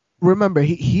knows. Remember,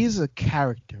 he's a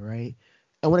character, right?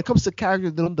 And when it comes to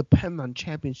characters, they don't depend on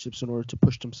championships in order to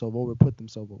push themselves over, put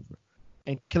themselves over.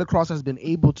 And Killer Cross has been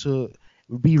able to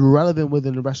be relevant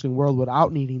within the wrestling world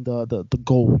without needing the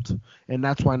gold. And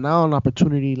that's why now an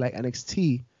opportunity like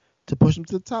NXT to push him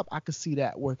to the top, I could see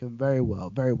that working very well,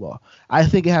 very well. I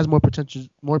think it has more potential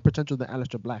than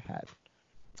Aleister Black had.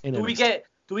 Do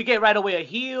we get right away a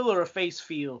heel or a face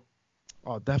feel?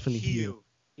 Oh, definitely heel.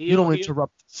 You Heel, don't heel.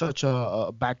 interrupt such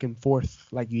a back and forth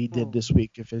like you did this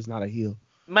week if it's not a heel.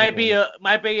 Might be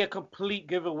a complete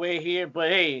giveaway here, but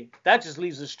hey, that just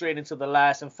leads us straight into the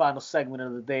last and final segment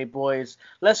of the day, boys.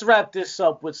 Let's wrap this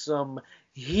up with some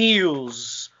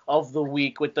heels of the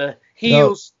week, with the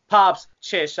heels, pops,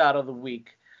 chair shot of the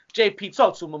week. JP,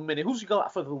 talk to him a minute. Who's you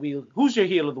got for the wheel? Who's your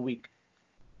heel of the week?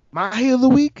 My heel of the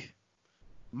week?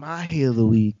 My heel of the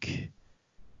week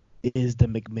is the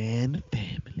McMahon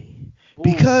family. Ooh.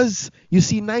 Because, you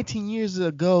see, 19 years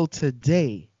ago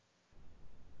today,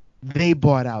 they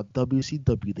bought out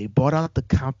WCW. They bought out the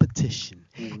competition.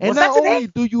 And Was that not today? only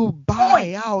do you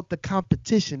buy out the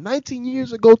competition, 19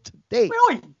 years ago today,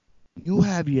 Really? you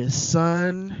have your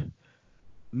son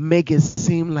make it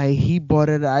seem like he bought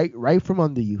it right from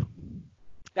under you.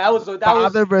 That was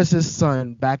Father versus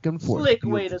son, back and forth. slick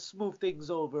way Beautiful. to smooth things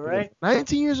over, right?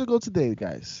 19 years ago today,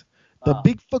 guys. The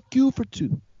big fuck you for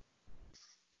 2.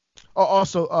 Oh,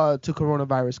 also to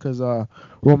coronavirus because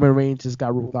Roman Reigns just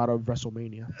got ruled out of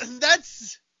WrestleMania.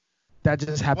 That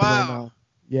just happened right now.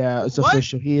 Yeah, it's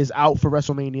official. He is out for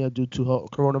WrestleMania due to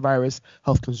coronavirus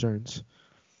health concerns.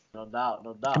 No doubt,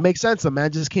 no doubt. It makes sense. The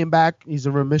man just came back. He's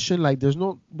in remission. Like, there's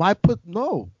no... Why put...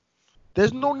 No.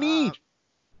 There's no need.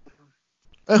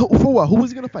 For what? Who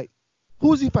was he going to fight?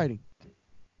 Who is he fighting?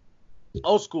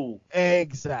 Old school.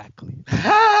 Exactly.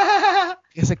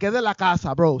 Que se quede en la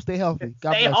casa, bro. Stay healthy.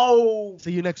 God Stay bless. home.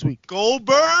 See you next week.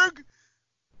 Goldberg?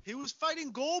 He was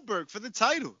fighting Goldberg for the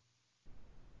title.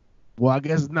 Well, I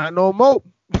guess not no more.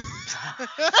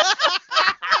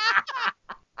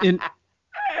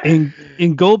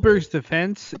 In Goldberg's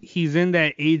defense, he's in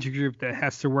that age group that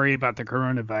has to worry about the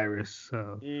coronavirus.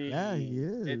 So Yeah, he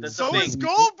is. That's So the is thing.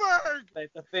 Goldberg.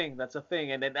 That's a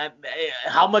thing. And then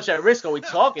how much at risk are we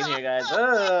talking here, guys?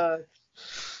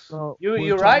 So You're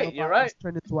we're right, talking you're about right. this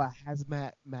turned into a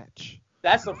hazmat match.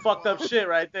 That's some fucked up shit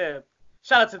right there.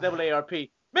 Shout out to AARP.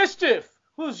 Mischief,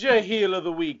 who's your heel of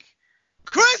the week?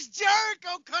 Chris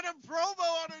Jericho cut a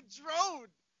promo on a drone.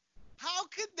 How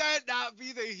could that not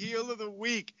be the heel of the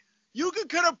week? You could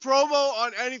cut a promo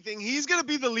on anything. He's going to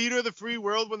be the leader of the free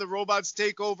world when the robots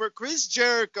take over. Chris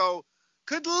Jericho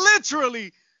could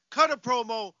literally cut a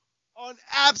promo on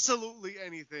absolutely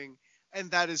anything,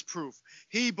 and that is proof.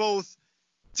 He both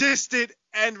dissed it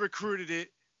and recruited it.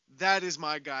 That is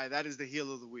my guy. That is the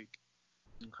heel of the week.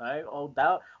 Okay,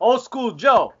 old school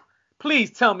Joe.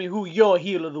 Please tell me who your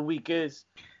heel of the week is.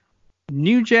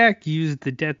 New Jack used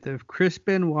the death of Chris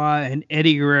Benoit and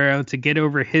Eddie Guerrero to get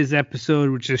over his episode,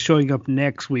 which is showing up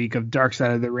next week of Dark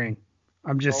Side of the Ring.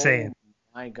 I'm just saying.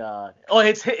 My God. Oh,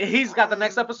 he's got the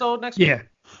next episode next week? Yeah.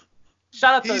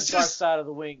 Shout out to the He's dark just- side of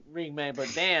the ring, man. But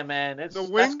damn, man, The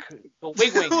wing? the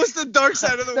wing. What's the dark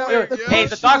side of the Now, wing? the Yeah. Hey, the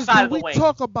question dark is, side did of the we wing.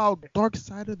 talk about dark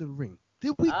side of the ring?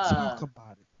 Did we talk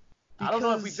about it? I don't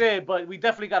know if we Because did, but we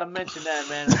definitely got to mention that,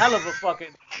 man. Hell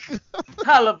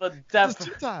of a Just depth.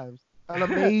 2 times. An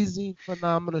amazing,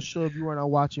 phenomenal show. If you are not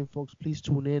watching, folks, please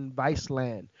tune in.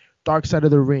 Viceland, Dark Side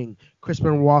of the Ring, Chris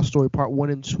Benoit story part 1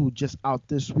 and 2 just out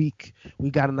this week. We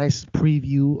got a nice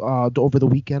preview over the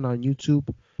weekend on YouTube.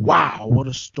 Wow, what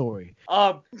a story.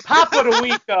 Pop of the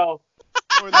week though.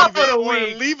 Or Top leave of the it, or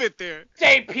week. leave it there.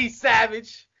 JP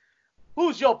Savage.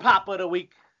 Who's your pop of the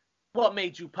week? What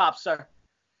made you pop, sir?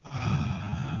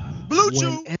 Blue When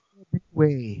Chew.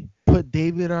 Way put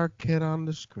David Arquette on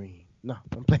the screen. No,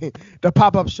 I'm playing the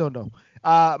pop-up show. No,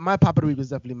 my pop of the week was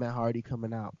definitely Matt Hardy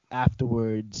coming out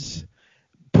afterwards,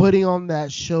 putting on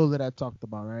that show that I talked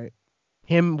about. Right,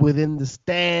 him within the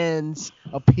stands,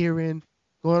 appearing,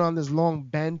 going on this long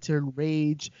banter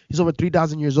rage. He's over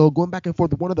 3,000 years old, going back and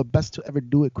forth. One of the best to ever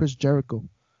do it, Chris Jericho.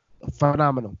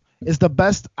 Phenomenal. It's the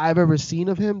best I've ever seen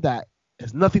of him. That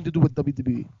has nothing to do with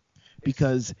WWE,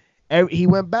 because he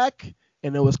went back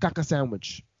and it was caca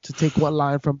sandwich. To take one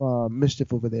line from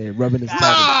Mischief over there, rubbing his tongue.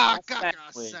 Ah, Sandwich.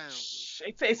 caca sandwich.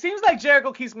 It seems like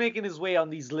Jericho keeps making his way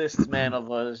on these lists, man,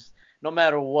 of us, no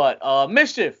matter what.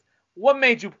 Mischief, what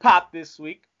made you pop this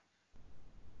week?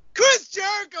 Chris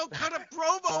Jericho cut a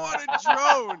promo on a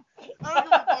drone. I don't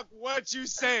give a fuck what you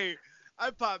say. I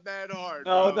pop mad hard.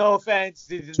 No, bro. no offense.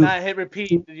 Did you not hit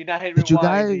repeat? Did you not hit Did you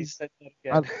rewind? guys- He said that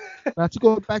again. Not to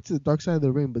go back to the dark side of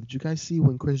the ring, but did you guys see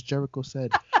when Chris Jericho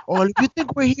said, "Oh, if you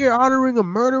think we're here honoring a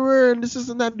murderer and this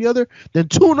and that and the other, then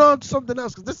tune on to something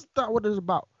else, because this is not what it's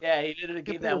about." Yeah, he literally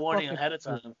gave Keep that it warning fucking ahead of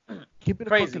time. Keep it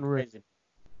Crazy, fucking real. crazy.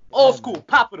 Old school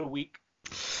pop of the week.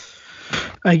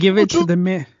 I give it to the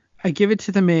man. I give it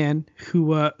to the man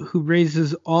who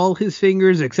raises all his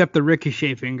fingers except the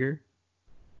ricochet finger.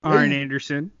 Arn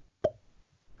Anderson.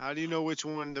 How do you know which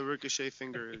one the ricochet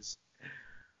finger is?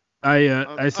 I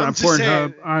saw I'm just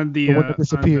saying. Pornhub on The one that the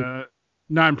disappeared.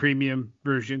 non-premium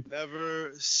version.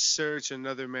 Never search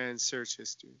another man's search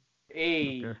history.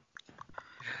 Hey.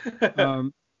 Okay.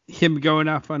 Him going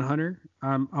off on Hunter,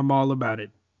 I'm all about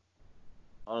it.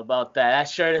 All about that. That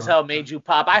shirt as hell made you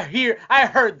pop. I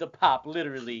heard the pop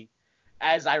literally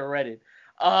as I read it.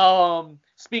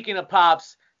 Speaking of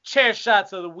pops, chair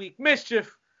shots of the week.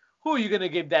 Mischief, who are you gonna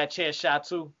give that chair shot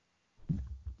to?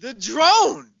 The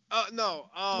drone. No.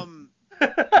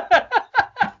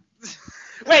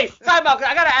 Wait, time out.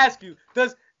 I gotta ask you.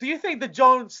 Do you think the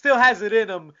Jones still has it in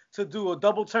him to do a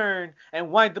double turn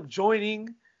and wind up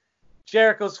joining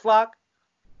Jericho's flock?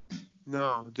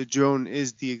 No, the drone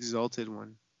is the exalted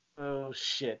one. Oh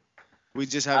shit. We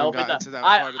just haven't gotten to that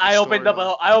part of the I opened up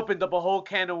storyline. I opened up a whole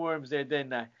can of worms there,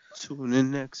 didn't I? Tune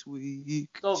in next week.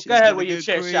 So Shit's go ahead gonna with your get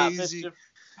chair shot, crazy. Mischief.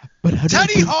 But how do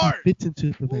Teddy you think he Hart! fits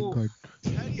into the Vanguard?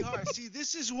 Teddy Hart. See,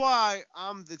 this is why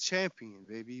I'm the champion,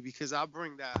 baby, because I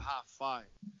bring that hot fire.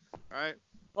 Right?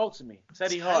 Spoke to me.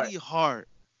 Teddy Hart. Teddy Hart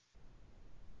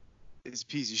is a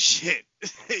piece of shit.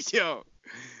 Yo,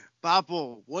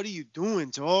 Papo, what are you doing,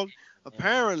 dog?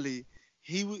 Apparently,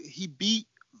 he beat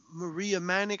Maria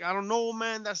Manic. I don't know,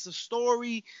 man. That's the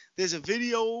story. There's a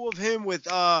video of him with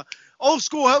old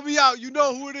school. Help me out. You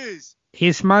know who it is.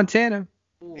 Ace Montana.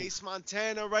 Ooh. Ace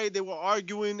Montana, right? They were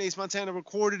arguing. Ace Montana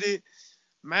recorded it.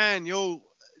 Man, yo,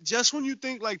 just when you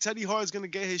think like Teddy Hart's gonna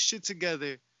get his shit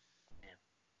together,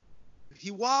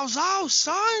 he wows out,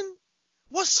 son.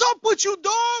 What's up with you,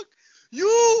 dog?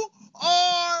 You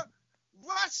are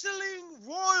wrestling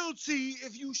royalty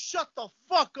if you shut the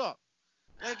fuck up.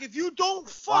 Like, if you don't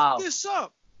fuck this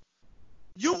up,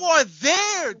 you are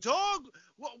there, dog.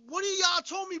 What did y'all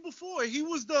told me before?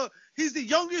 He's the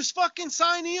youngest fucking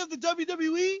signee of the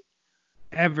WWE?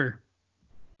 Ever.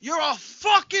 You're a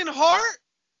fucking Hart?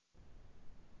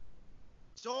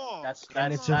 Dog.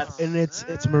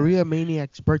 It's Maria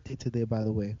Maniac's birthday today, by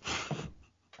the way.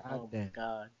 Oh my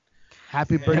god.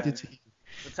 Happy birthday to you.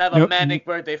 Let's have a manic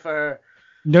birthday for her.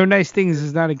 No nice things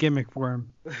is not a gimmick for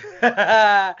him.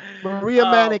 Maria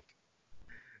Manic.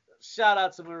 Shout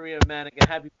out to Maria Manic and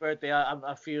happy birthday.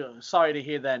 I feel sorry to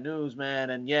hear that news,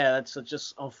 man. And yeah, that's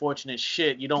just unfortunate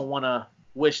shit. You don't want to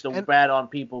wish the bad on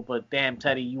people, but damn,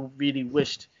 Teddy, you really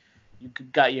wished you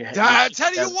could got your head.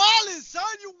 Teddy, you wildin', son.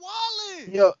 You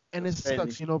wildin'. Yo, and it Crazy.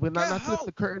 sucks, but not to lift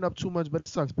the curtain up too much, but it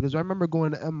sucks because I remember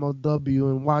going to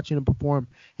MLW and watching him perform,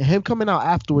 and him coming out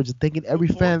afterwards and thanking every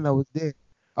fan that was there.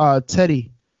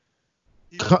 Teddy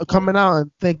coming out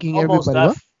and thanking Almost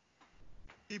everybody. F.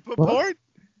 What? He put What? porn?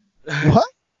 What?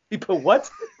 He put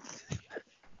what?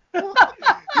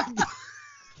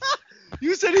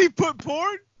 You said he put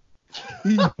porn?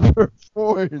 He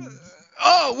horns.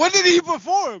 Oh, when did he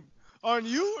perform? On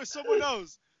you or someone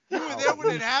else? You were there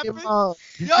when it happened? Yo,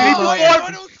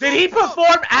 Did he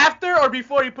perform after or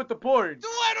before he put the porn?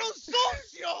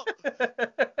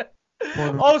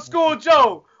 Old school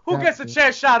Joe, who gets a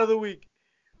chair shot of the week?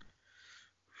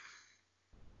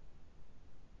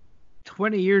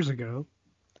 20 years ago,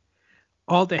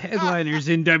 all the headliners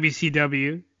in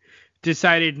WCW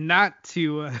decided not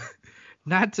to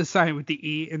sign with the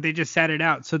E, and they just sat it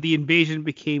out. So the Invasion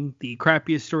became the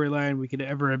crappiest storyline we could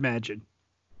ever imagine.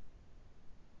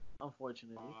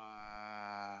 Unfortunately.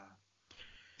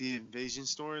 The Invasion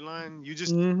storyline? You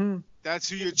just that's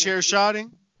who you're chair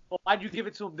shotting? Well, why'd you give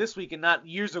it to him this week and not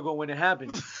years ago when it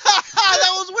happened?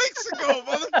 That was weeks ago,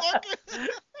 motherfucker.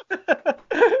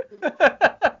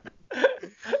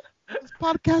 This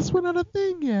podcast went on a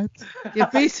thing yet. Yeah,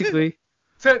 basically.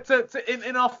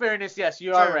 In all fairness, yes,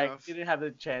 you are right. You didn't have the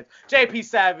chance. JP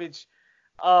Savage,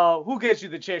 who gets you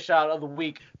the chair shot of the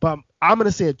week? But I'm going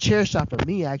to say a chair shot for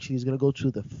me actually is going to go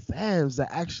to the fans that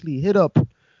actually hit up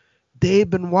Dave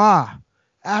Benoit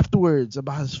afterwards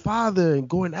about his father and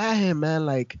going at him, man.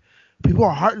 Like, people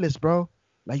are heartless, bro.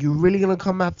 Like, you really going to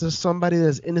come after somebody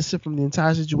that's innocent from the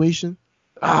entire situation?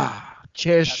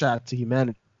 Chair shot to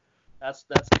humanity. That's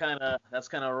kind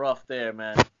of rough there,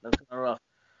 man. That's kind of rough.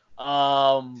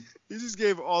 He just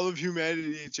gave all of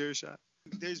humanity a chair shot.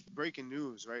 There's breaking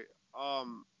news, right?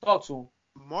 Talk to him.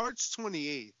 March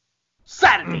 28th.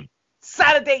 Saturday.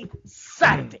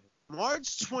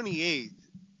 March 28th,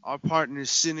 our partners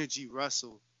Synergy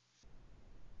Wrestle.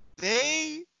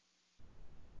 They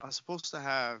are supposed to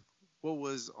have what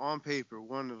was on paper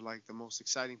one of like the most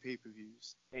exciting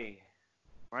pay-per-views. Hey.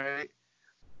 Right?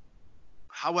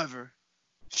 However,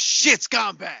 shit's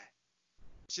gone bad.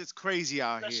 Shit's crazy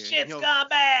out here. Shit's gone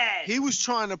bad. He was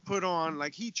trying to put on,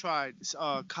 like he tried,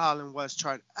 Colin West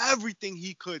tried everything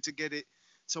he could to get it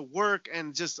to work,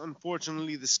 and just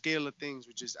unfortunately the scale of things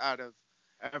was just out of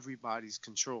everybody's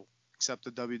control, except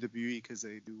the WWE because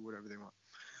they do whatever they want.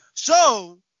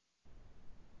 So,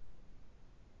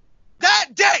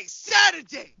 that day,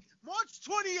 Saturday, March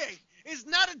 28th, is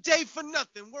not a day for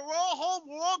nothing. We're all home.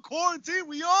 We're on quarantine.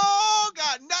 We all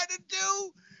got nothing to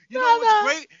do. You know what's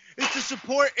great is to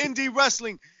support indie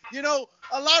wrestling. You know,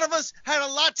 a lot of us had a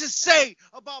lot to say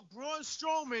about Braun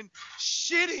Strowman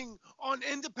shitting on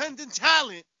independent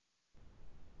talent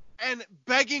and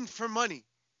begging for money.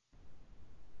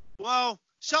 Well,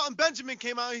 Shelton Benjamin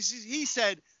came out. He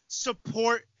said,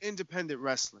 support independent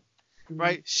wrestling.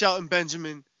 Right? Shelton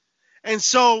Benjamin. And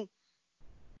so,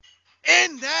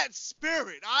 in that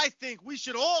spirit, I think we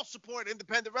should all support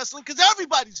independent wrestling because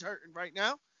everybody's hurting right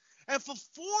now. And for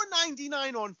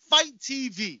 $4.99 on Fight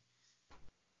TV,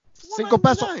 Cinco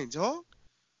peso.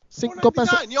 Cinco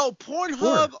peso. Yo,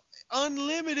 Pornhub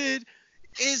Unlimited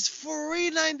is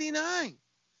 $3.99.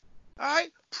 All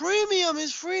right, premium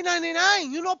is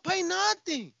 $3.99. You don't pay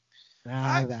nothing.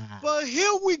 Right? But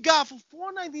here we got for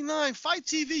 $4.99 Fight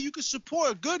TV. You can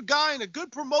support a good guy and a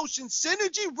good promotion,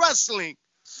 Synergy Wrestling.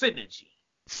 Synergy.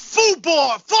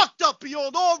 Football, fucked up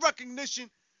beyond all recognition.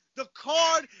 The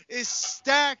card is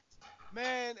stacked,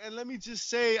 man. And let me just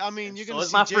say, I mean, you're gonna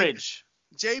see my fridge.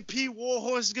 JP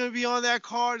Warhorse is gonna be on that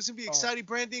card. It's gonna be exciting.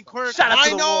 Brandon Quirk. Shout out to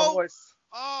the Warhorse.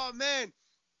 Oh man.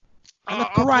 I'm a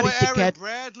karate Aaron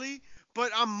Bradley.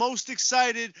 But I'm most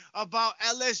excited about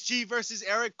LSG versus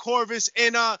Eric Corvus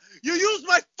in you used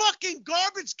my fucking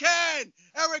garbage can,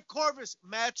 Eric Corvus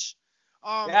match.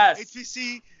 Yes.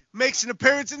 HPC makes an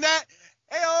appearance in that.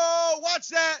 Hey, watch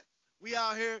that. We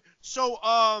out here. So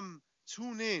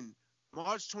tune in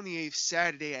March 28th,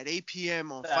 Saturday at 8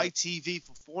 p.m. on Fight TV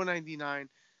for $4.99.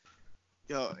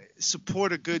 Yo,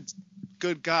 support a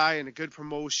good guy and a good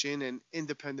promotion and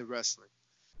independent wrestling.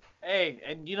 Hey,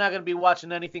 and you're not going to be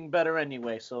watching anything better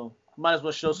anyway, so might as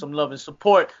well show some love and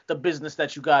support the business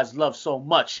that you guys love so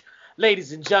much.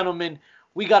 Ladies and gentlemen,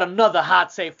 we got another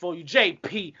hot take for you.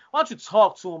 JP, why don't you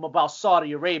talk to him about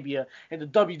Saudi Arabia and the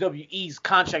WWE's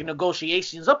contract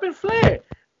negotiations up in Flair?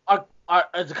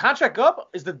 Is the contract up?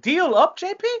 Is the deal up,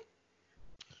 JP?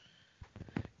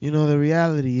 You know, the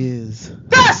reality is...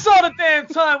 That's all the damn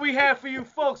time we have for you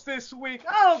folks this week.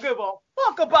 I don't give a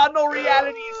fuck about no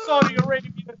reality in Saudi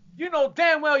Arabia. You know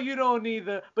damn well you don't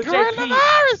either. But JP,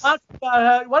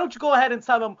 why don't you go ahead and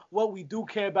tell them what we do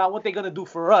care about, what they're going to do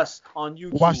for us on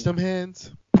YouTube. Wash them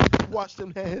hands. Wash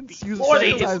them hands. Use a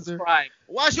sanitizer.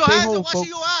 Wash your hands and wash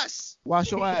your ass.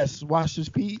 Wash your ass. Wash your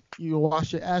feet. You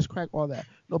wash your ass crack, all that.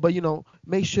 No, but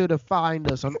make sure to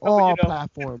find us on all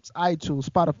platforms: iTunes,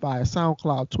 Spotify,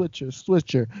 SoundCloud, Twitcher,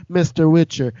 Switcher, Mr.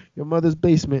 Witcher, Your Mother's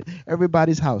Basement,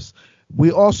 Everybody's House. We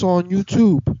also on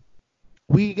YouTube.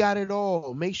 We got it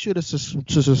all. Make sure to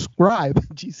subscribe.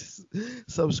 Jesus.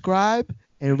 Subscribe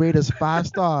and rate us 5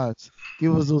 stars.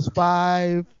 Give us those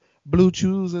 5 blue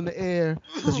chews in the air.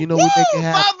 Because we make it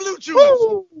happen. 5 blue chews.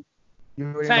 Woo! You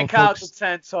already 10 know, cows folks. to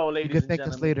 10 toe, You ladies can and thank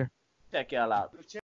gentlemen. us later. Check y'all out.